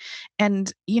me.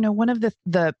 And, one of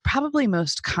the probably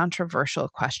most controversial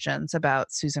questions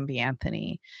about Susan B.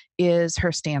 Anthony is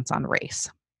her stance on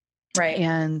race. Right.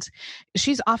 And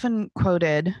she's often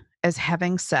quoted as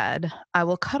having said, "I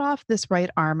will cut off this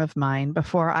right arm of mine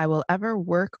before I will ever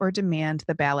work or demand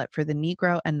the ballot for the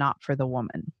Negro and not for the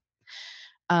woman."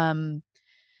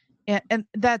 And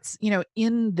that's,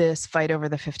 in this fight over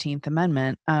the 15th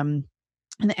Amendment. And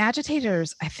the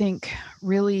agitators, I think,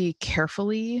 really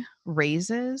carefully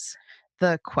raises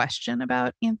the question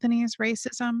about Anthony's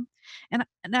racism. And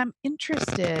I'm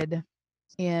interested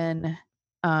in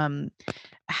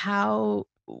how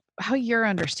your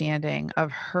understanding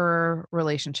of her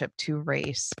relationship to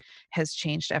race has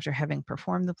changed after having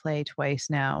performed the play twice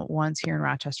now, once here in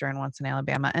Rochester and once in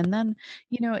Alabama. And then,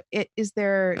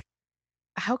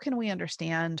 how can we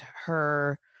understand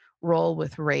her role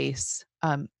with race,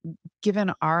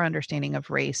 given our understanding of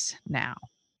race now?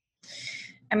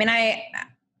 I mean,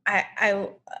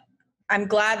 I'm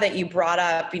glad that you brought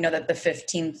up, that the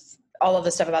 15th, all of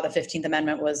the stuff about the 15th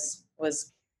Amendment was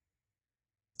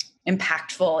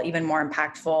impactful, even more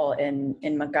impactful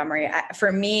in Montgomery.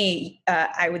 For me,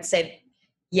 I would say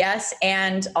yes,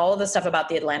 and all of the stuff about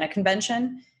the Atlanta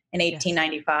Convention in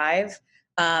 1895.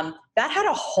 That had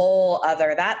a whole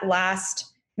other,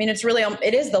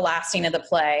 it is the last scene of the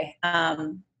play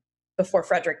before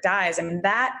Frederick dies. I mean,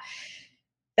 that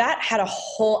had a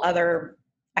whole other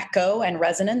echo and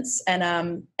resonance. And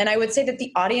I would say that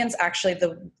the audience, actually,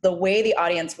 the way the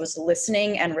audience was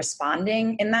listening and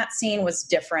responding in that scene was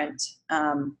different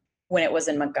when it was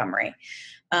in Montgomery.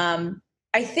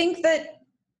 I think that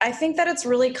it's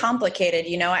really complicated.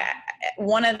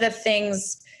 One of the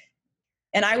things,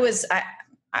 and I was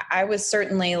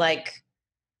certainly like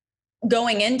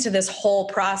going into this whole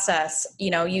process,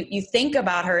 you think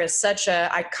about her as such a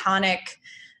iconic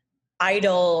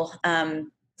idol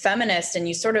feminist, and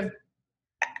you sort of,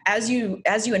 as you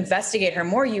investigate her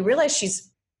more, you realize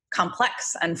she's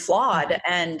complex and flawed.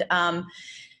 And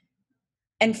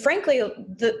frankly,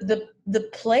 the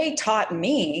play taught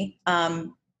me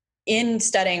in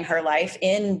studying her life,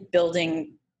 in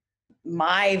building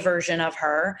my version of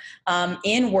her,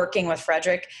 in working with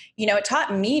Frederick, it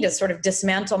taught me to sort of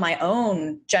dismantle my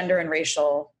own gender and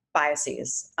racial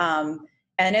biases. And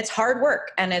it's hard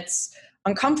work, and it's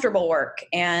uncomfortable work,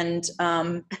 and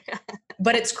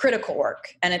but it's critical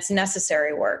work, and it's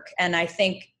necessary work. And I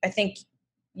think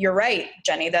you're right,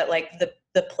 Jenny, that like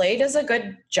the play does a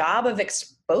good job of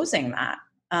exposing that.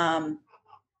 And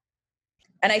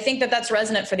I think that that's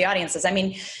resonant for the audiences. I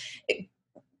mean,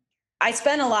 I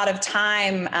spent a lot of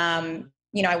time,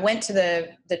 I went to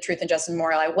the Truth and Justice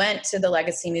Memorial. I went to the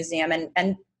Legacy Museum,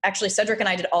 and actually Cedric and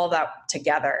I did all of that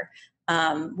together.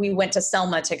 We went to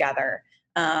Selma together.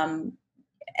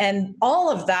 And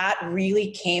all of that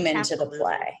really came into the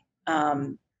play.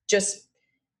 Just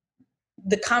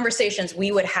the conversations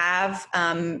we would have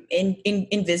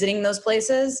in visiting those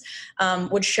places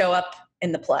would show up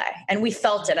in the play, and we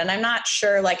felt it. And I'm not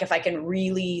sure, like, if I can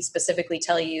really specifically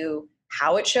tell you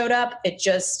how it showed up. It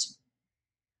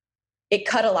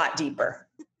cut a lot deeper.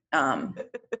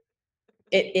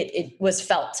 It was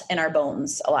felt in our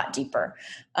bones a lot deeper.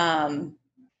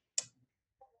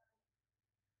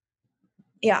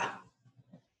 Yeah.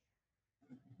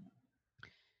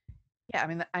 Yeah, I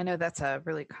mean, I know that's a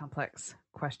really complex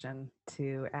question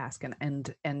to ask,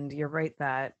 and you're right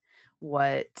that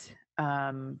what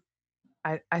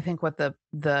I think what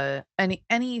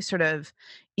any sort of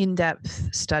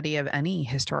in-depth study of any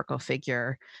historical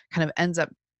figure kind of ends up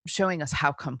showing us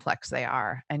how complex they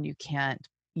are, and you can't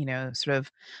sort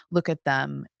of look at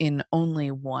them in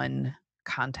only one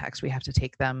context. We have to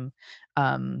take them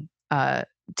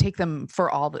for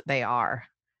all that they are.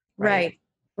 Right.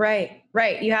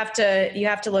 You have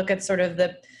to look at sort of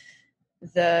the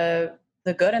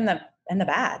good and the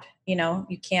bad.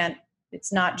 You can't.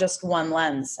 It's not just one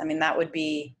lens. I mean, that would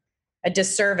be a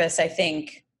disservice, I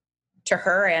think, to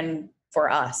her and for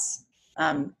us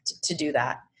to do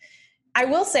that. I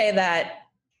will say that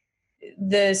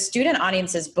the student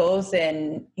audiences, both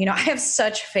in, I have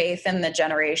such faith in the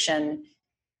generation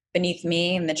beneath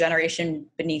me and the generation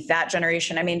beneath that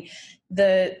generation. I mean,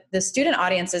 the student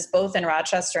audiences, both in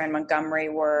Rochester and Montgomery,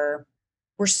 were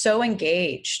so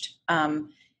engaged and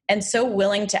so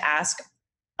willing to ask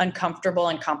uncomfortable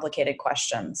and complicated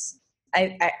questions.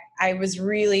 I was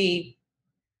really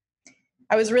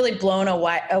blown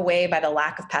away by the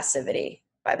lack of passivity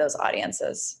by those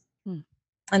audiences. Hmm.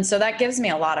 And so that gives me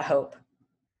a lot of hope.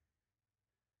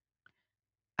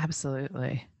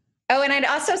 Absolutely. Oh, and I'd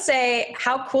also say,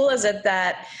 how cool is it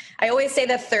that I always say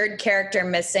the third character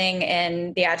missing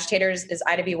in The Agitators is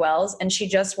Ida B. Wells, and she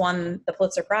just won the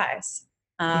Pulitzer Prize.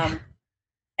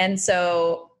 And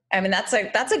so, I mean, that's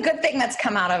a good thing that's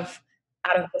come out of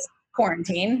this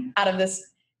quarantine, out of this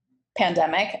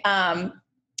pandemic.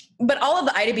 But all of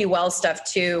the Ida B. Wells stuff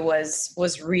too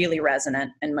was really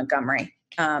resonant in Montgomery,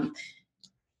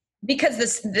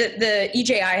 because the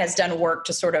EJI has done work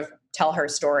to sort of tell her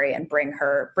story and bring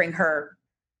her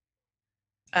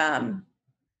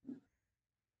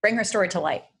story to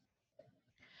light.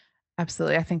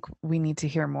 Absolutely. I think we need to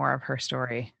hear more of her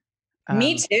story.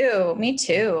 Me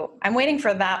too. I'm waiting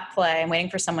for that play. I'm waiting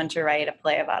for someone to write a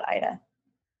play about Ida.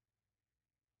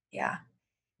 Yeah.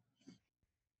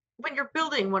 When you're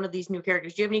building one of these new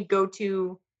characters, do you have any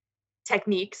go-to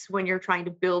techniques when you're trying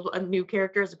to build a new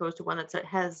character as opposed to one that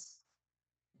has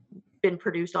been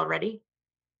produced already?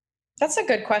 That's a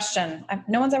good question.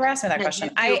 No one's ever asked me that question.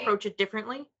 Do you approach it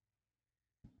differently?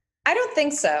 I don't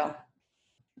think so.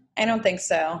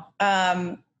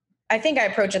 I think I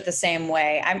approach it the same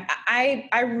way.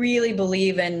 I really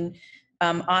believe in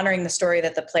honoring the story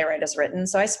that the playwright has written.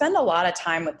 So I spend a lot of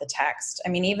time with the text. I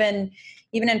mean, even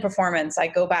in performance, I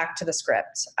go back to the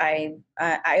script. I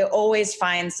always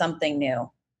find something new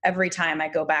every time I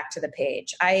go back to the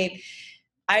page. I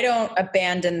don't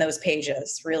abandon those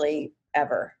pages really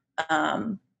ever.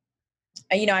 I'm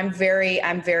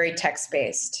very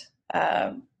text-based.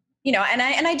 And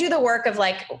I do the work of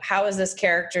like, how is this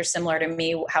character similar to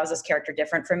me? How is this character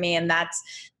different from me? And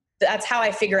that's how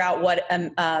I figure out what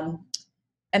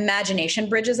imagination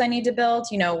bridges I need to build.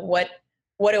 What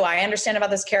do I understand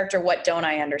about this character? What don't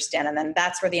I understand? And then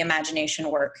that's where the imagination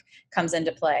work comes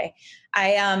into play.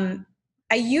 I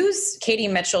use Katie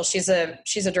Mitchell. She's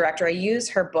a director. I use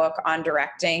her book on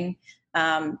directing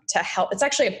to help. It's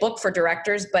actually a book for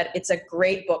directors, but it's a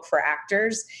great book for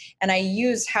actors. And I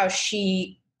use how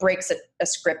she breaks a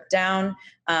script down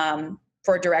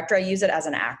for a director. I use it as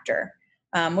an actor,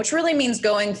 which really means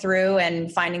going through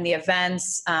and finding the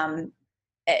events.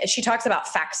 She talks about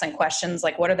facts and questions,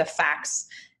 like what are the facts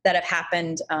that have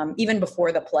happened even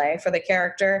before the play for the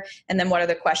character, and then what are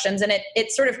the questions. And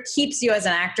it sort of keeps you as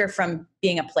an actor from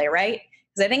being a playwright,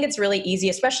 because I think it's really easy,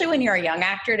 especially when you're a young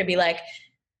actor, to be like,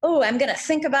 oh, I'm going to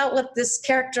think about what this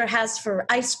character has for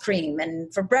ice cream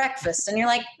and for breakfast. And you're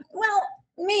like, well,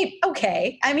 maybe,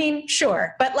 okay. I mean,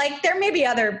 sure. But like, there may be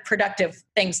other productive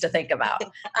things to think about.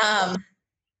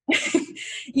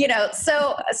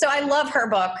 So I love her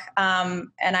book. And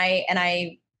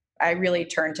I really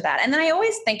turn to that. And then I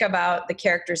always think about the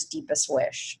character's deepest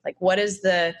wish. Like, what is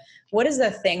the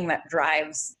thing that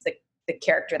drives the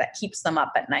character, that keeps them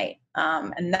up at night?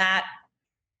 And that,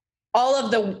 all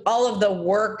of the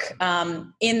work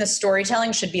in the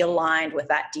storytelling should be aligned with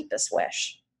that deepest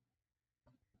wish.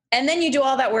 And then you do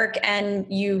all that work and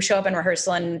you show up in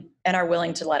rehearsal and are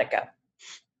willing to let it go.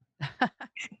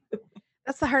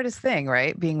 That's the hardest thing,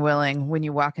 right? Being willing when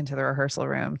you walk into the rehearsal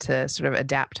room to sort of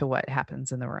adapt to what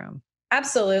happens in the room.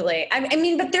 Absolutely. I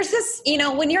mean, but there's this,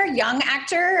 when you're a young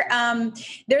actor,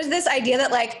 there's this idea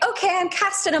that like, okay, I'm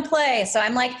cast in a play. So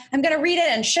I'm going to read it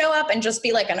and show up and just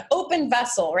be like an open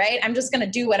vessel, right? I'm just going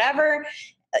to do whatever,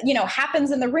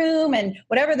 happens in the room and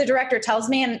whatever the director tells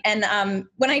me. And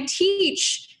when I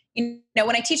teach,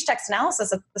 when I teach text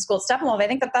analysis at the School at Steppenwolf, I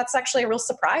think that that's actually a real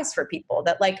surprise for people,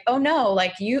 that like, oh no,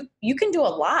 like you can do a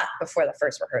lot before the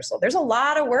first rehearsal. There's a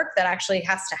lot of work that actually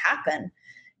has to happen,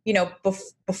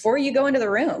 before you go into the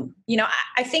room.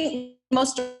 I think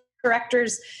most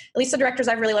directors, at least the directors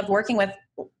I've really loved working with,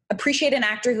 appreciate an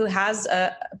actor who has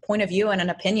a point of view and an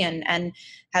opinion and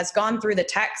has gone through the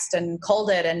text and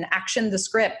culled it and actioned the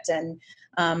script and,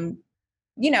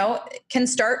 can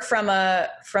start from a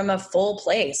full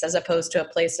place as opposed to a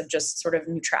place of just sort of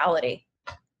neutrality.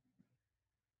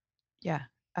 Yeah,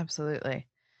 absolutely.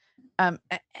 And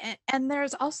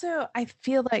there's also, I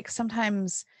feel like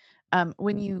sometimes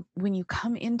when you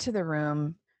come into the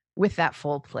room with that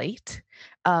full plate,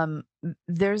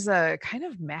 there's a kind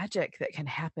of magic that can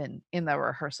happen in the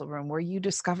rehearsal room where you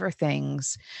discover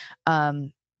things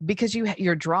because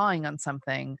you're drawing on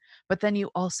something, but then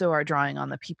you also are drawing on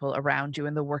the people around you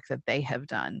and the work that they have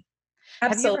done.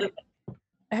 Absolutely.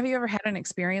 Have you ever had an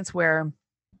experience where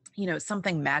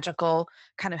something magical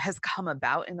kind of has come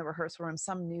about in the rehearsal room,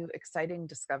 some new exciting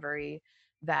discovery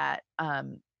that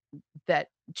that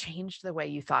changed the way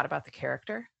you thought about the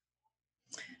character?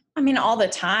 I mean, all the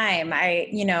time.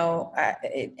 And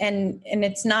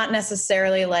it's not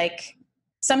necessarily like,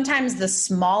 sometimes the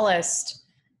smallest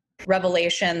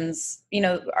revelations,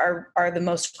 are the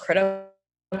most critical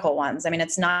ones. I mean,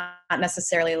 it's not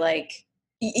necessarily like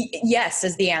yes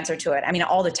is the answer to it. I mean,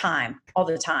 all the time.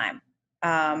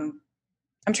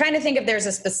 I'm trying to think if there's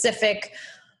a specific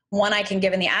one I can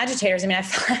give in the agitators. I mean,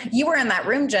 you were in that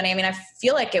room, Jenny. I mean, I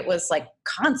feel like it was like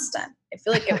constant. I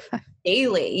feel like it was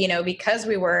daily, because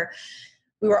we were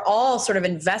all sort of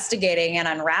investigating and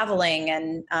unraveling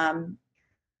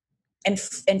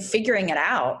and figuring it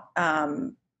out.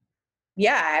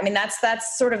 Yeah, I mean,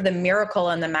 that's sort of the miracle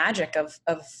and the magic of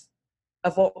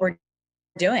what we're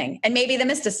doing. And maybe the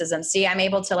mysticism. See, I'm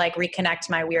able to like reconnect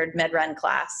my weird mid-run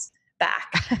class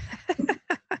back.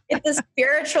 It's a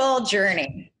spiritual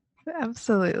journey.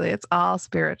 Absolutely. It's all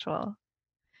spiritual.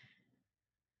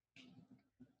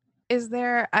 Is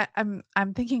there, I'm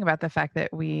thinking about the fact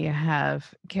that we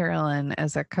have Carolyn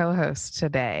as a co-host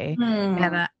today,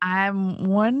 and I'm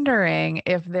wondering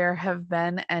if there have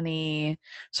been any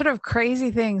sort of crazy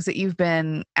things that you've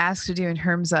been asked to do in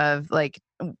terms of like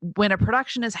when a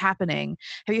production is happening.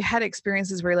 Have you had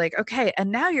experiences where you're like, okay,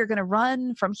 and now you're going to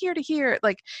run from here to here?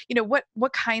 Like,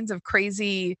 what kinds of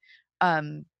crazy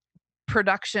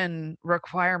production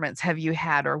requirements have you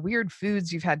had, or weird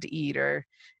foods you've had to eat, or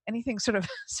anything sort of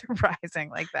surprising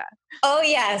like that? Oh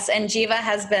yes, and Jiva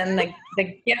has been the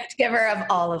gift giver of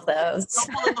all of those.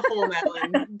 Don't fall in the hole,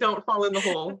 Madeline. Don't fall in the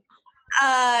hole.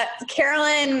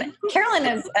 Carolyn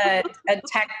is a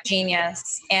tech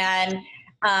genius, and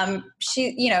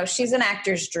she's an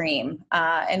actor's dream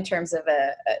in terms of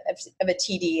a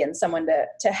TD and someone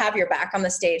to have your back on the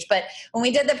stage. But when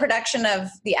we did the production of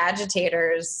The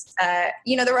Agitators,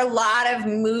 there were a lot of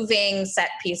moving set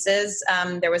pieces.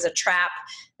 There was a trap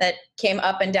that came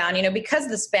up and down, because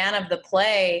the span of the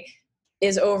play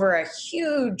is over a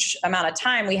huge amount of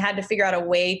time. We had to figure out a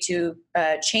way to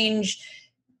change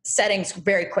settings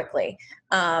very quickly.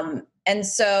 And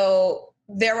so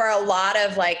there were a lot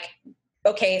of like,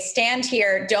 okay, stand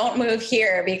here, don't move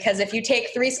here, because if you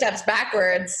take 3 steps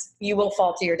backwards, you will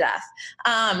fall to your death.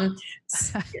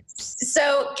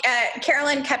 So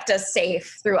Carolyn kept us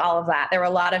safe through all of that. There were a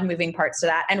lot of moving parts to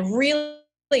that. And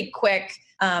really quick,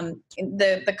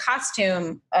 the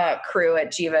costume crew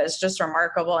at Jiva is just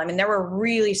remarkable. I mean, there were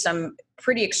really some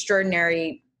pretty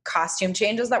extraordinary costume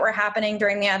changes that were happening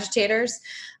during The Agitators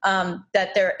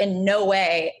that they're in no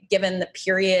way, given the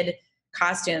period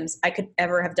costumes, I could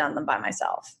ever have done them by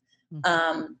myself.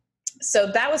 So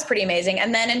that was pretty amazing.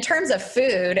 And then in terms of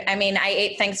food, I mean, I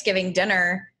ate Thanksgiving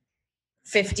dinner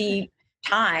 50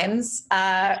 times,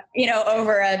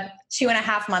 over a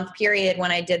 2.5 month period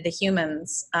when I did The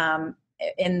Humans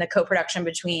in the co-production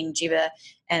between Jiva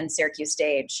and Syracuse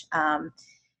Stage.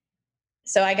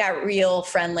 So I got real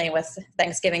friendly with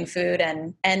Thanksgiving food,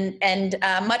 and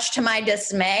much to my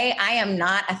dismay, I am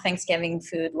not a Thanksgiving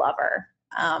food lover.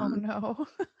 Oh no.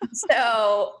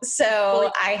 So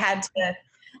I had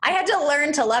to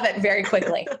learn to love it very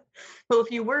quickly. Well, if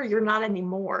you were, you're not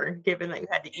anymore, given that you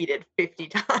had to eat it 50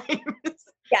 times.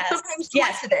 Yes. Sometimes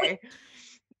twice a day.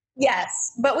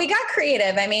 Yes. But we got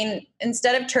creative. I mean,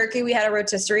 instead of turkey, we had a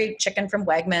rotisserie chicken from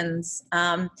Wegmans.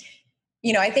 I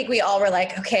think we all were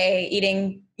like, okay,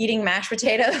 eating mashed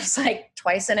potatoes like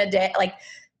twice in a day, like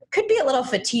could be a little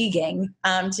fatiguing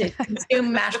to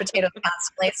consume mashed potatoes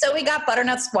constantly. So we got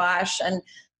butternut squash, and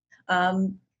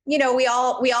we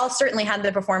all certainly had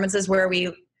the performances where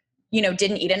we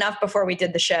didn't eat enough before we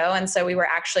did the show, and so we were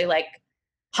actually like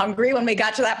hungry when we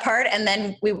got to that part, and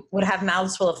then we would have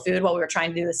mouths full of food while we were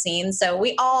trying to do the scene. So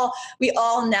we all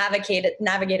navigated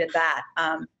that.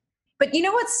 But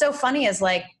what's so funny is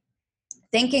like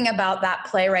thinking about that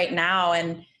play right now,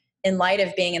 and in light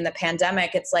of being in the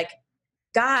pandemic, it's like,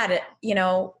 God,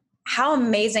 how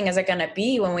amazing is it going to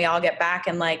be when we all get back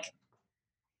and like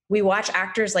we watch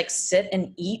actors like sit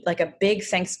and eat like a big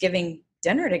Thanksgiving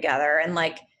dinner together, and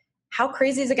like how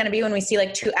crazy is it going to be when we see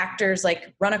like 2 actors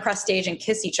like run across stage and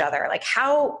kiss each other? Like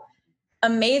how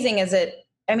amazing is it?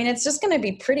 I mean, it's just going to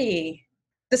be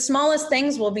the smallest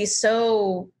things will be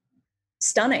so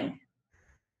stunning.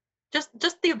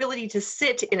 Just the ability to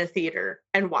sit in a theater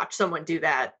and watch someone do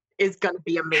that is going to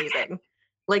be amazing.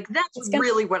 Like that's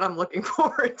really what I'm looking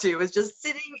forward to, is just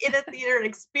sitting in a theater and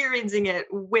experiencing it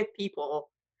with people.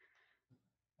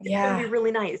 It's going to be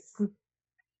really nice.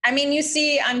 I mean, you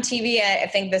see on TV, I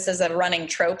think this is a running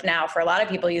trope now for a lot of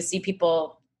people. You see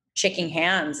people shaking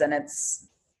hands, and it's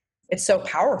so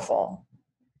powerful.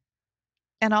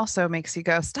 And also makes you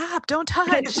go, stop, don't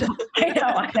touch. I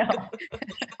know.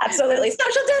 Absolutely.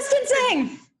 Social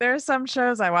distancing. There are some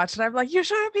shows I watch and I'm like, you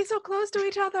shouldn't be so close to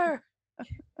each other.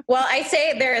 Well, I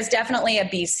say there is definitely a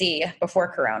BC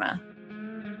before Corona.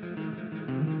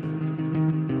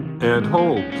 And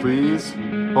hold, please.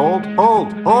 Hold,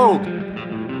 hold, hold!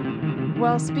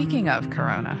 Well, speaking of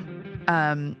Corona,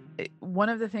 one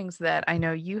of the things that I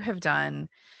know you have done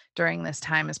during this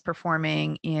time is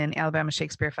performing in Alabama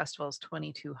Shakespeare Festival's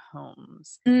 22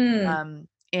 Homes. And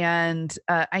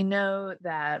I know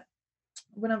that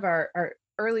one of our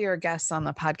earlier guests on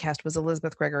the podcast was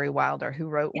Elizabeth Gregory Wilder, who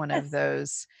wrote one of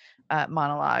those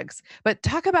monologues. But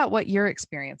talk about what your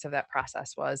experience of that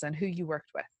process was and who you worked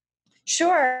with.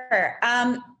 Sure.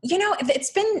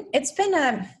 It's been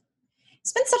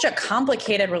such a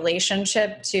complicated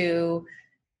relationship to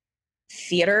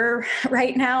theater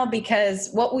right now,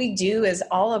 because what we do is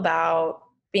all about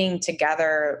being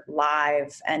together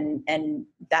live and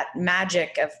that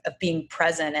magic of being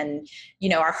present and,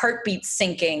 our heartbeats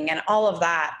syncing and all of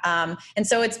that. And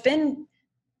so it's been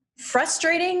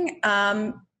frustrating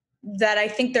that I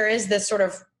think there is this sort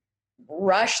of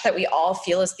rush that we all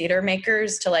feel as theater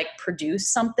makers to like produce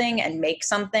something and make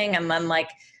something and then like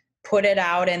put it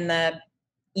out in the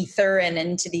ether and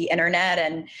into the internet.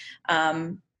 And,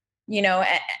 and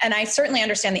I certainly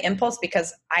understand the impulse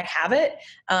because I have it.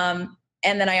 And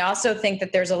then I also think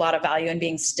that there's a lot of value in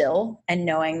being still and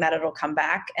knowing that it'll come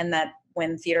back, and that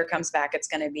when theater comes back, it's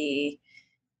going to be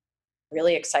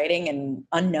really exciting and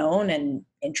unknown and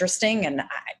interesting. And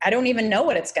I don't even know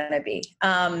what it's going to be.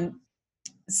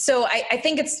 So I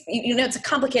think it's, it's a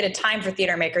complicated time for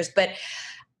theater makers, but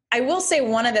I will say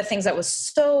one of the things that was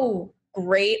so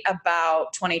great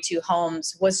about 22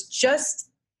 Homes was just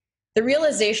the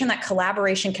realization that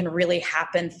collaboration can really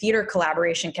happen. Theater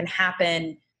collaboration can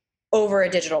happen over a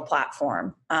digital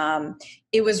platform.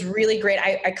 It was really great.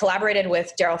 I collaborated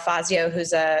with Daryl Fazio,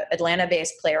 who's a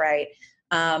Atlanta-based playwright.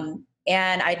 And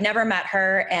I'd never met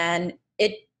her, and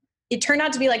it turned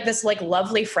out to be like this like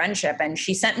lovely friendship. And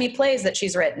she sent me plays that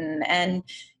she's written, and,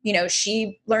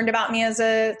 she learned about me as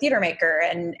a theater maker.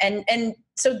 And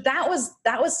so that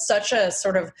was such a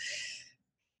sort of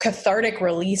cathartic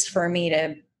release for me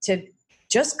to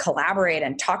just collaborate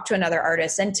and talk to another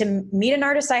artist and to meet an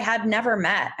artist I had never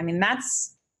met. I mean,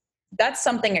 that's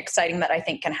something exciting that I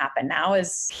think can happen now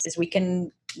is we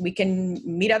can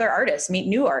meet other artists, meet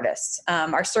new artists.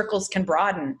 Our circles can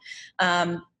broaden.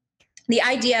 The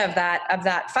idea of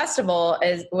that festival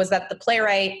was that the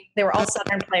playwright, they were all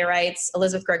Southern playwrights.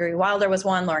 Elizabeth Gregory Wilder was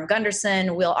one, Lauren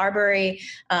Gunderson, Will Arbery,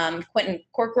 Quentin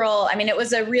Corkrill. I mean, it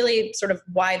was a really sort of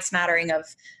wide smattering of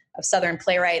Southern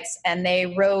playwrights, and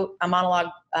they wrote a monologue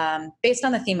based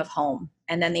on the theme of home,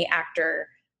 and then the actor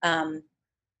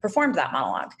performed that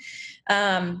monologue.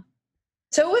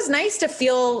 So it was nice to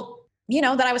feel,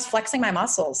 that I was flexing my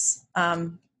muscles,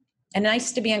 and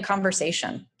nice to be in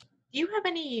conversation. Do you have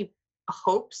any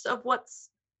hopes of what's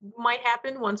might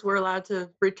happen once we're allowed to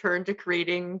return to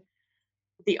creating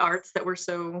the arts that we're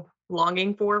so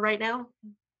longing for right now?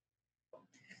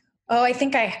 Oh, I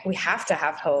think we have to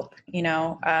have hope,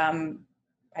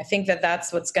 I think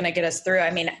that's what's going to get us through.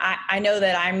 I mean, I know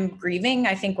that I'm grieving.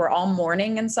 I think we're all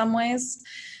mourning in some ways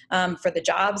for the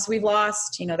jobs we've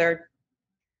lost. There are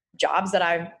jobs that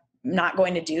I'm not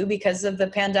going to do because of the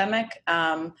pandemic.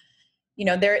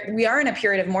 We are in a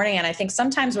period of mourning, and I think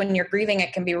sometimes when you're grieving,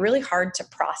 it can be really hard to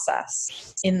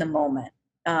process in the moment.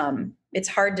 It's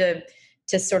hard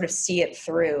to sort of see it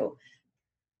through.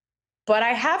 But I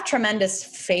have tremendous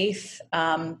faith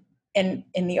in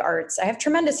the arts. I have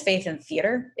tremendous faith in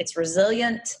theater. It's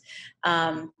resilient.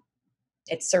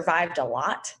 It's survived a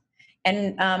lot.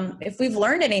 And if we've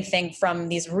learned anything from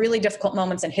these really difficult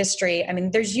moments in history, I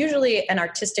mean, there's usually an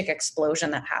artistic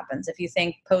explosion that happens. If you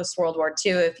think post-World War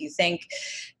II, if you think,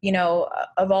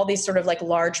 of all these sort of like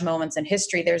large moments in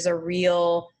history, there's a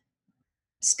real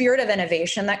spirit of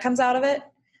innovation that comes out of it.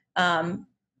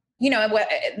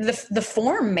 The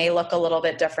form may look a little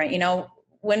bit different,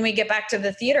 when we get back to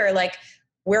the theater, like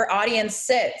where audience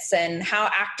sits and how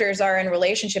actors are in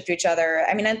relationship to each other.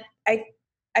 I mean,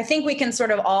 I think we can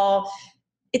sort of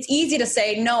it's easy to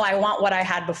say, no, I want what I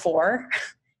had before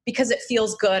because it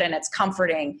feels good and it's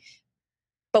comforting,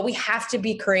 but we have to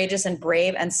be courageous and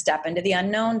brave and step into the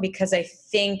unknown, because I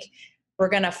think we're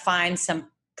going to find some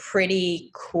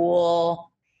pretty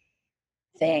cool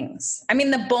things. I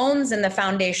mean, the bones and the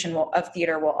foundation of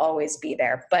theater will always be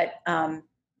there, but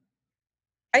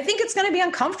I think it's going to be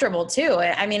uncomfortable too.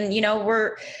 I mean,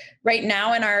 we're right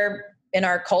now in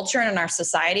our culture and in our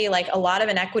society, like a lot of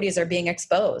inequities are being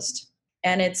exposed,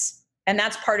 and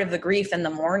that's part of the grief and the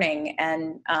mourning.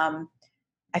 And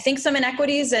I think some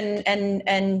inequities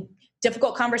and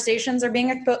difficult conversations are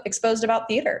being exposed about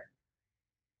theater.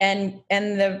 And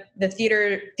the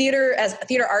theater as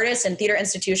theater artists and theater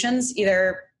institutions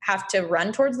either have to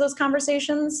run towards those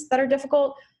conversations that are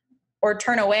difficult, or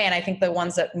turn away. And I think the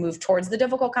ones that move towards the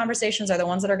difficult conversations are the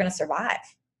ones that are going to survive.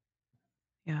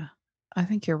 Yeah, I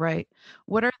think you're right.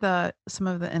 What are some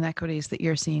of the inequities that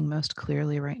you're seeing most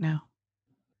clearly right now?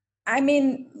 I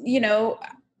mean,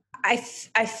 I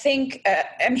think,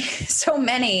 I mean, so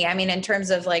many, I mean, in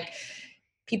terms of like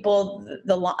people,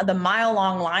 the mile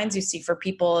long lines you see for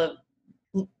people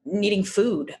needing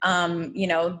food,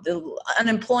 the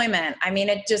unemployment. I mean,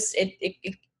 it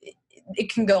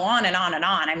can go on and on and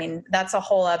on. I mean, that's a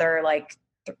whole other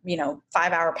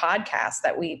 5-hour podcast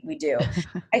that we do.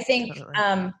 I think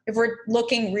Totally. if we're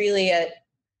looking really at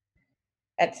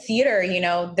theater,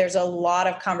 there's a lot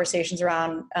of conversations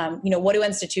around, what do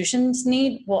institutions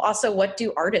need? Well, also, what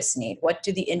do artists need? What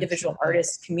do the individual Absolutely.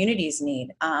 artist communities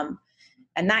need?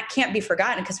 And that can't be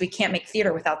forgotten because we can't make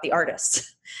theater without the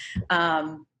artists.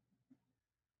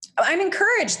 I'm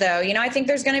encouraged, though. I think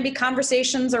there's going to be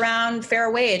conversations around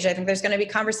fair wage. I think there's going to be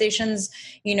conversations,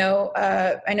 I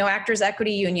know Actors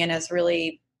Equity Union is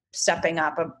really stepping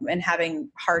up and having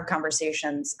hard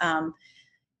conversations.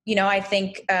 I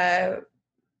think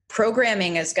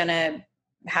programming is going to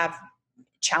have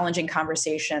challenging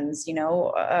conversations.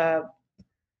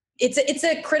 It's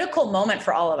a critical moment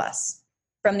for all of us,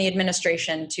 from the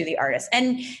administration to the artists.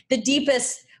 And the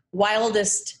deepest,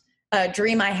 wildest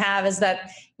dream I have is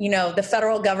that, the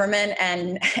federal government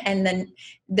and then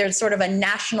there's sort of a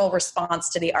national response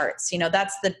to the arts.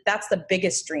 That's the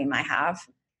biggest dream I have.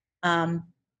 And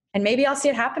maybe I'll see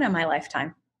it happen in my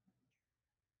lifetime.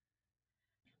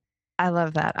 I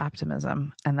love that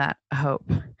optimism and that hope.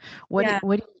 What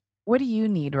do you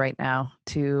need right now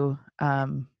to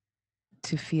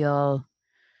feel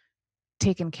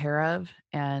taken care of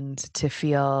and to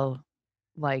feel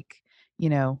like,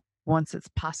 once it's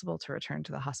possible to return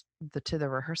to to the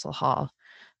rehearsal hall,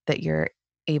 that you're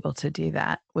able to do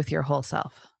that with your whole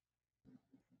self?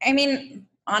 I mean,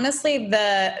 honestly,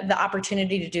 the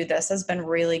opportunity to do this has been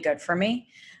really good for me.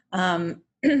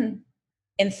 In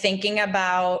thinking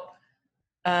about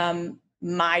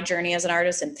my journey as an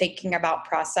artist and thinking about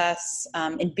process,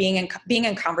 and being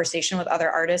in conversation with other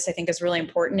artists, I think is really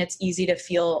important. It's easy to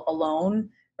feel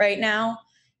alone right now,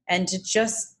 and to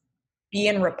just be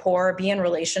in rapport, be in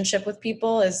relationship with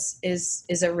people is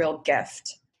a real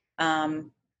gift.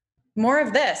 More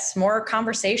of this, more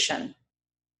conversation.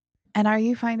 And are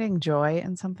you finding joy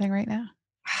in something right now?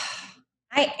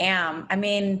 I am. I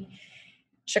mean,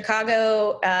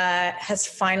 Chicago has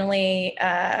finally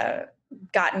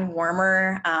gotten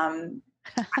warmer.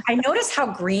 I notice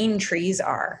how green trees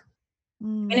are.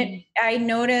 And I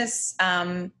notice,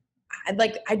 I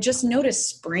just noticed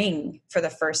spring for the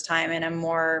first time in a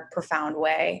more profound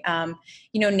way.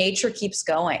 Nature keeps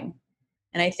going.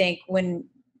 And I think when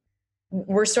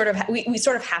we're we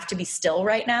sort of have to be still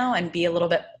right now and be a little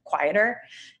bit quieter.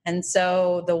 And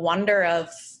so the wonder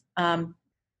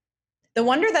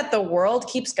that the world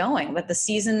keeps going, that the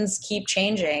seasons keep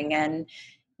changing. And,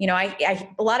 a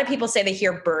lot of people say they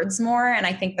hear birds more. And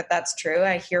I think that that's true.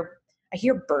 I hear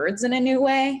birds in a new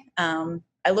way.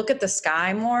 I look at the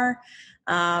sky more.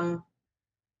 In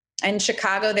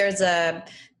Chicago, there's a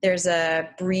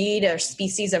breed or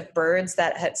species of birds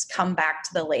that has come back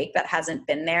to the lake that hasn't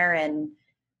been there in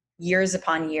years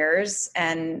upon years.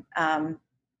 And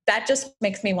that just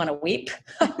makes me want to weep.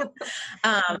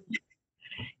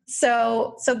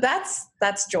 So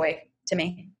that's joy to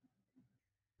me.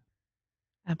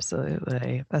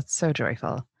 Absolutely. That's so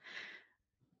joyful.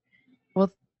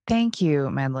 Well, thank you,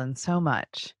 Madeline, so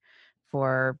much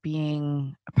for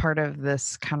being a part of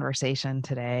this conversation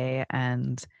today,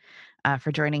 and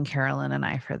for joining Carolyn and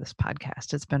I for this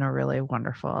podcast. It's been a really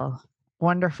wonderful,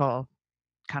 wonderful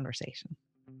conversation.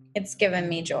 It's given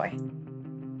me joy.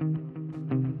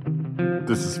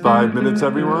 This is 5 minutes,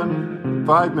 everyone.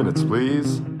 5 minutes,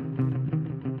 please.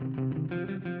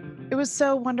 It was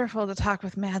so wonderful to talk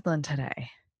with Madeline today.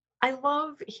 I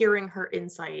love hearing her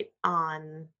insight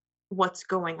on what's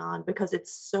going on because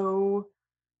it's so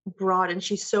broad and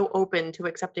she's so open to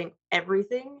accepting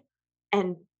everything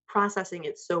and processing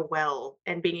it so well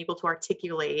and being able to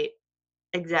articulate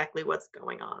exactly what's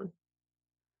going on.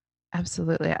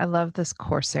 Absolutely. I love this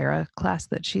Coursera class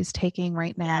that she's taking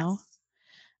right now.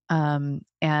 Yes.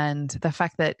 And the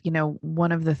fact that,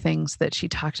 one of the things that she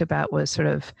talked about was sort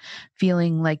of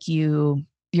feeling like you're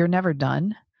never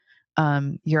done.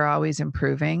 You're always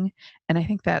improving. And I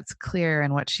think that's clear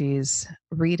in what she's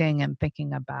reading and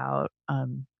thinking about,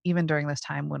 even during this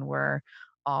time when we're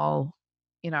all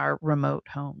in our remote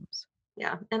homes.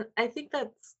 Yeah. And I think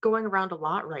that's going around a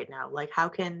lot right now. Like, how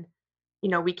can,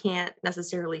 we can't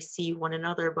necessarily see one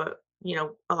another, but,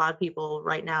 a lot of people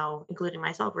right now, including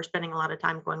myself, we're spending a lot of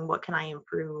time going, what can I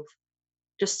improve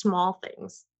just small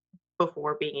things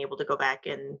before being able to go back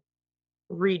and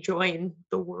rejoin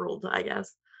the world, I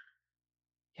guess.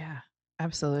 Yeah,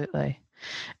 absolutely.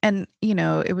 And, you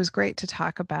know, it was great to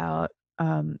talk about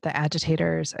the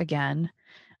agitators again.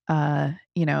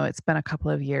 You know, it's been a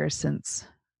couple of years since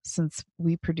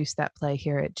we produced that play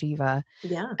here at Jiva,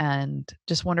 Yeah. and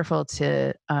just wonderful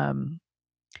to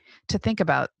think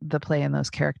about the play and those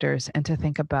characters and to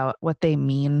think about what they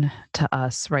mean to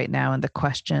us right now and the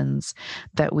questions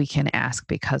that we can ask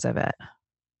because of it.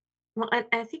 Well,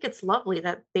 I think it's lovely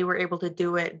that they were able to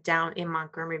do it down in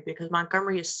Montgomery, because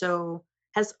Montgomery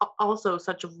has also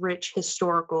such a rich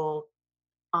historical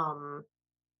um,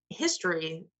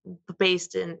 history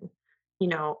based in,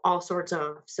 all sorts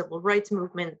of civil rights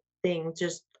movement things,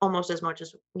 just almost as much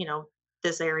as,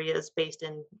 this area is based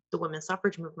in the women's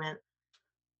suffrage movement.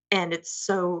 And it's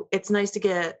nice to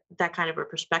get that kind of a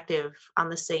perspective on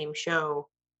the same show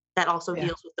that also Yeah.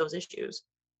 deals with those issues.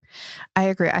 I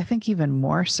agree. I think even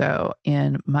more so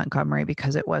in Montgomery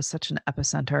because it was such an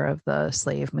epicenter of the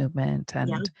slave movement Yeah.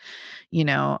 and,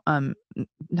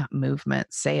 not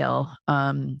movement, sale.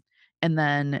 And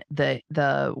then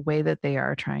the way that they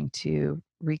are trying to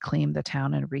reclaim the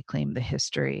town and reclaim the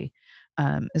history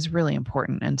is really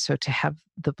important. And so to have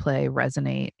the play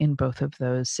resonate in both of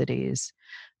those cities,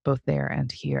 both there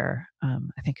and here, I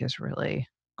think is really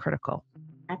critical.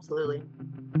 Absolutely.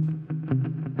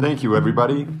 Thank you,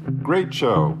 everybody. Great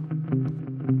show.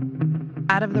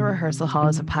 Out of the Rehearsal Hall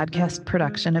is a podcast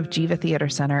production of Jiva Theater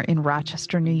Center in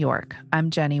Rochester, New York.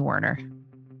 I'm Jenny Werner.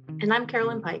 And I'm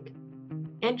Carolyn Pike.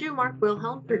 Andrew Mark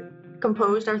Wilhelm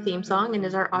composed our theme song and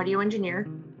is our audio engineer.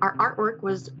 Our artwork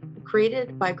was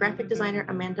created by graphic designer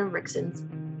Amanda Rixons.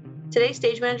 Today's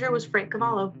stage manager was Frank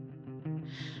Cavallo.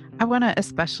 I want to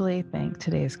especially thank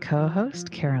today's co-host,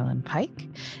 Carolyn Pike,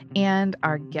 and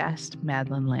our guest,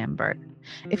 Madeline Lambert.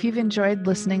 If you've enjoyed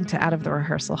listening to Out of the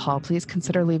Rehearsal Hall, please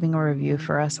consider leaving a review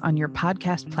for us on your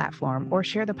podcast platform or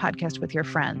share the podcast with your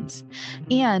friends.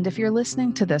 And if you're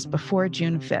listening to this before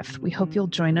June 5th, we hope you'll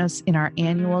join us in our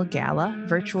annual gala,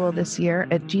 virtual this year,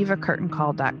 at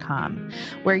jivacurtaincall.com,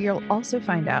 where you'll also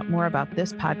find out more about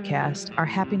this podcast, our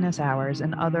happiness hours,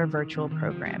 and other virtual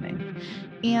programming.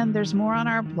 And there's more on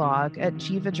our blog at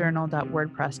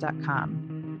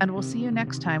jivajournal.wordpress.com. And we'll see you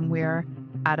next time we're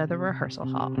Out of the Rehearsal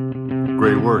Hall.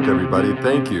 Great work, everybody.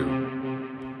 Thank you.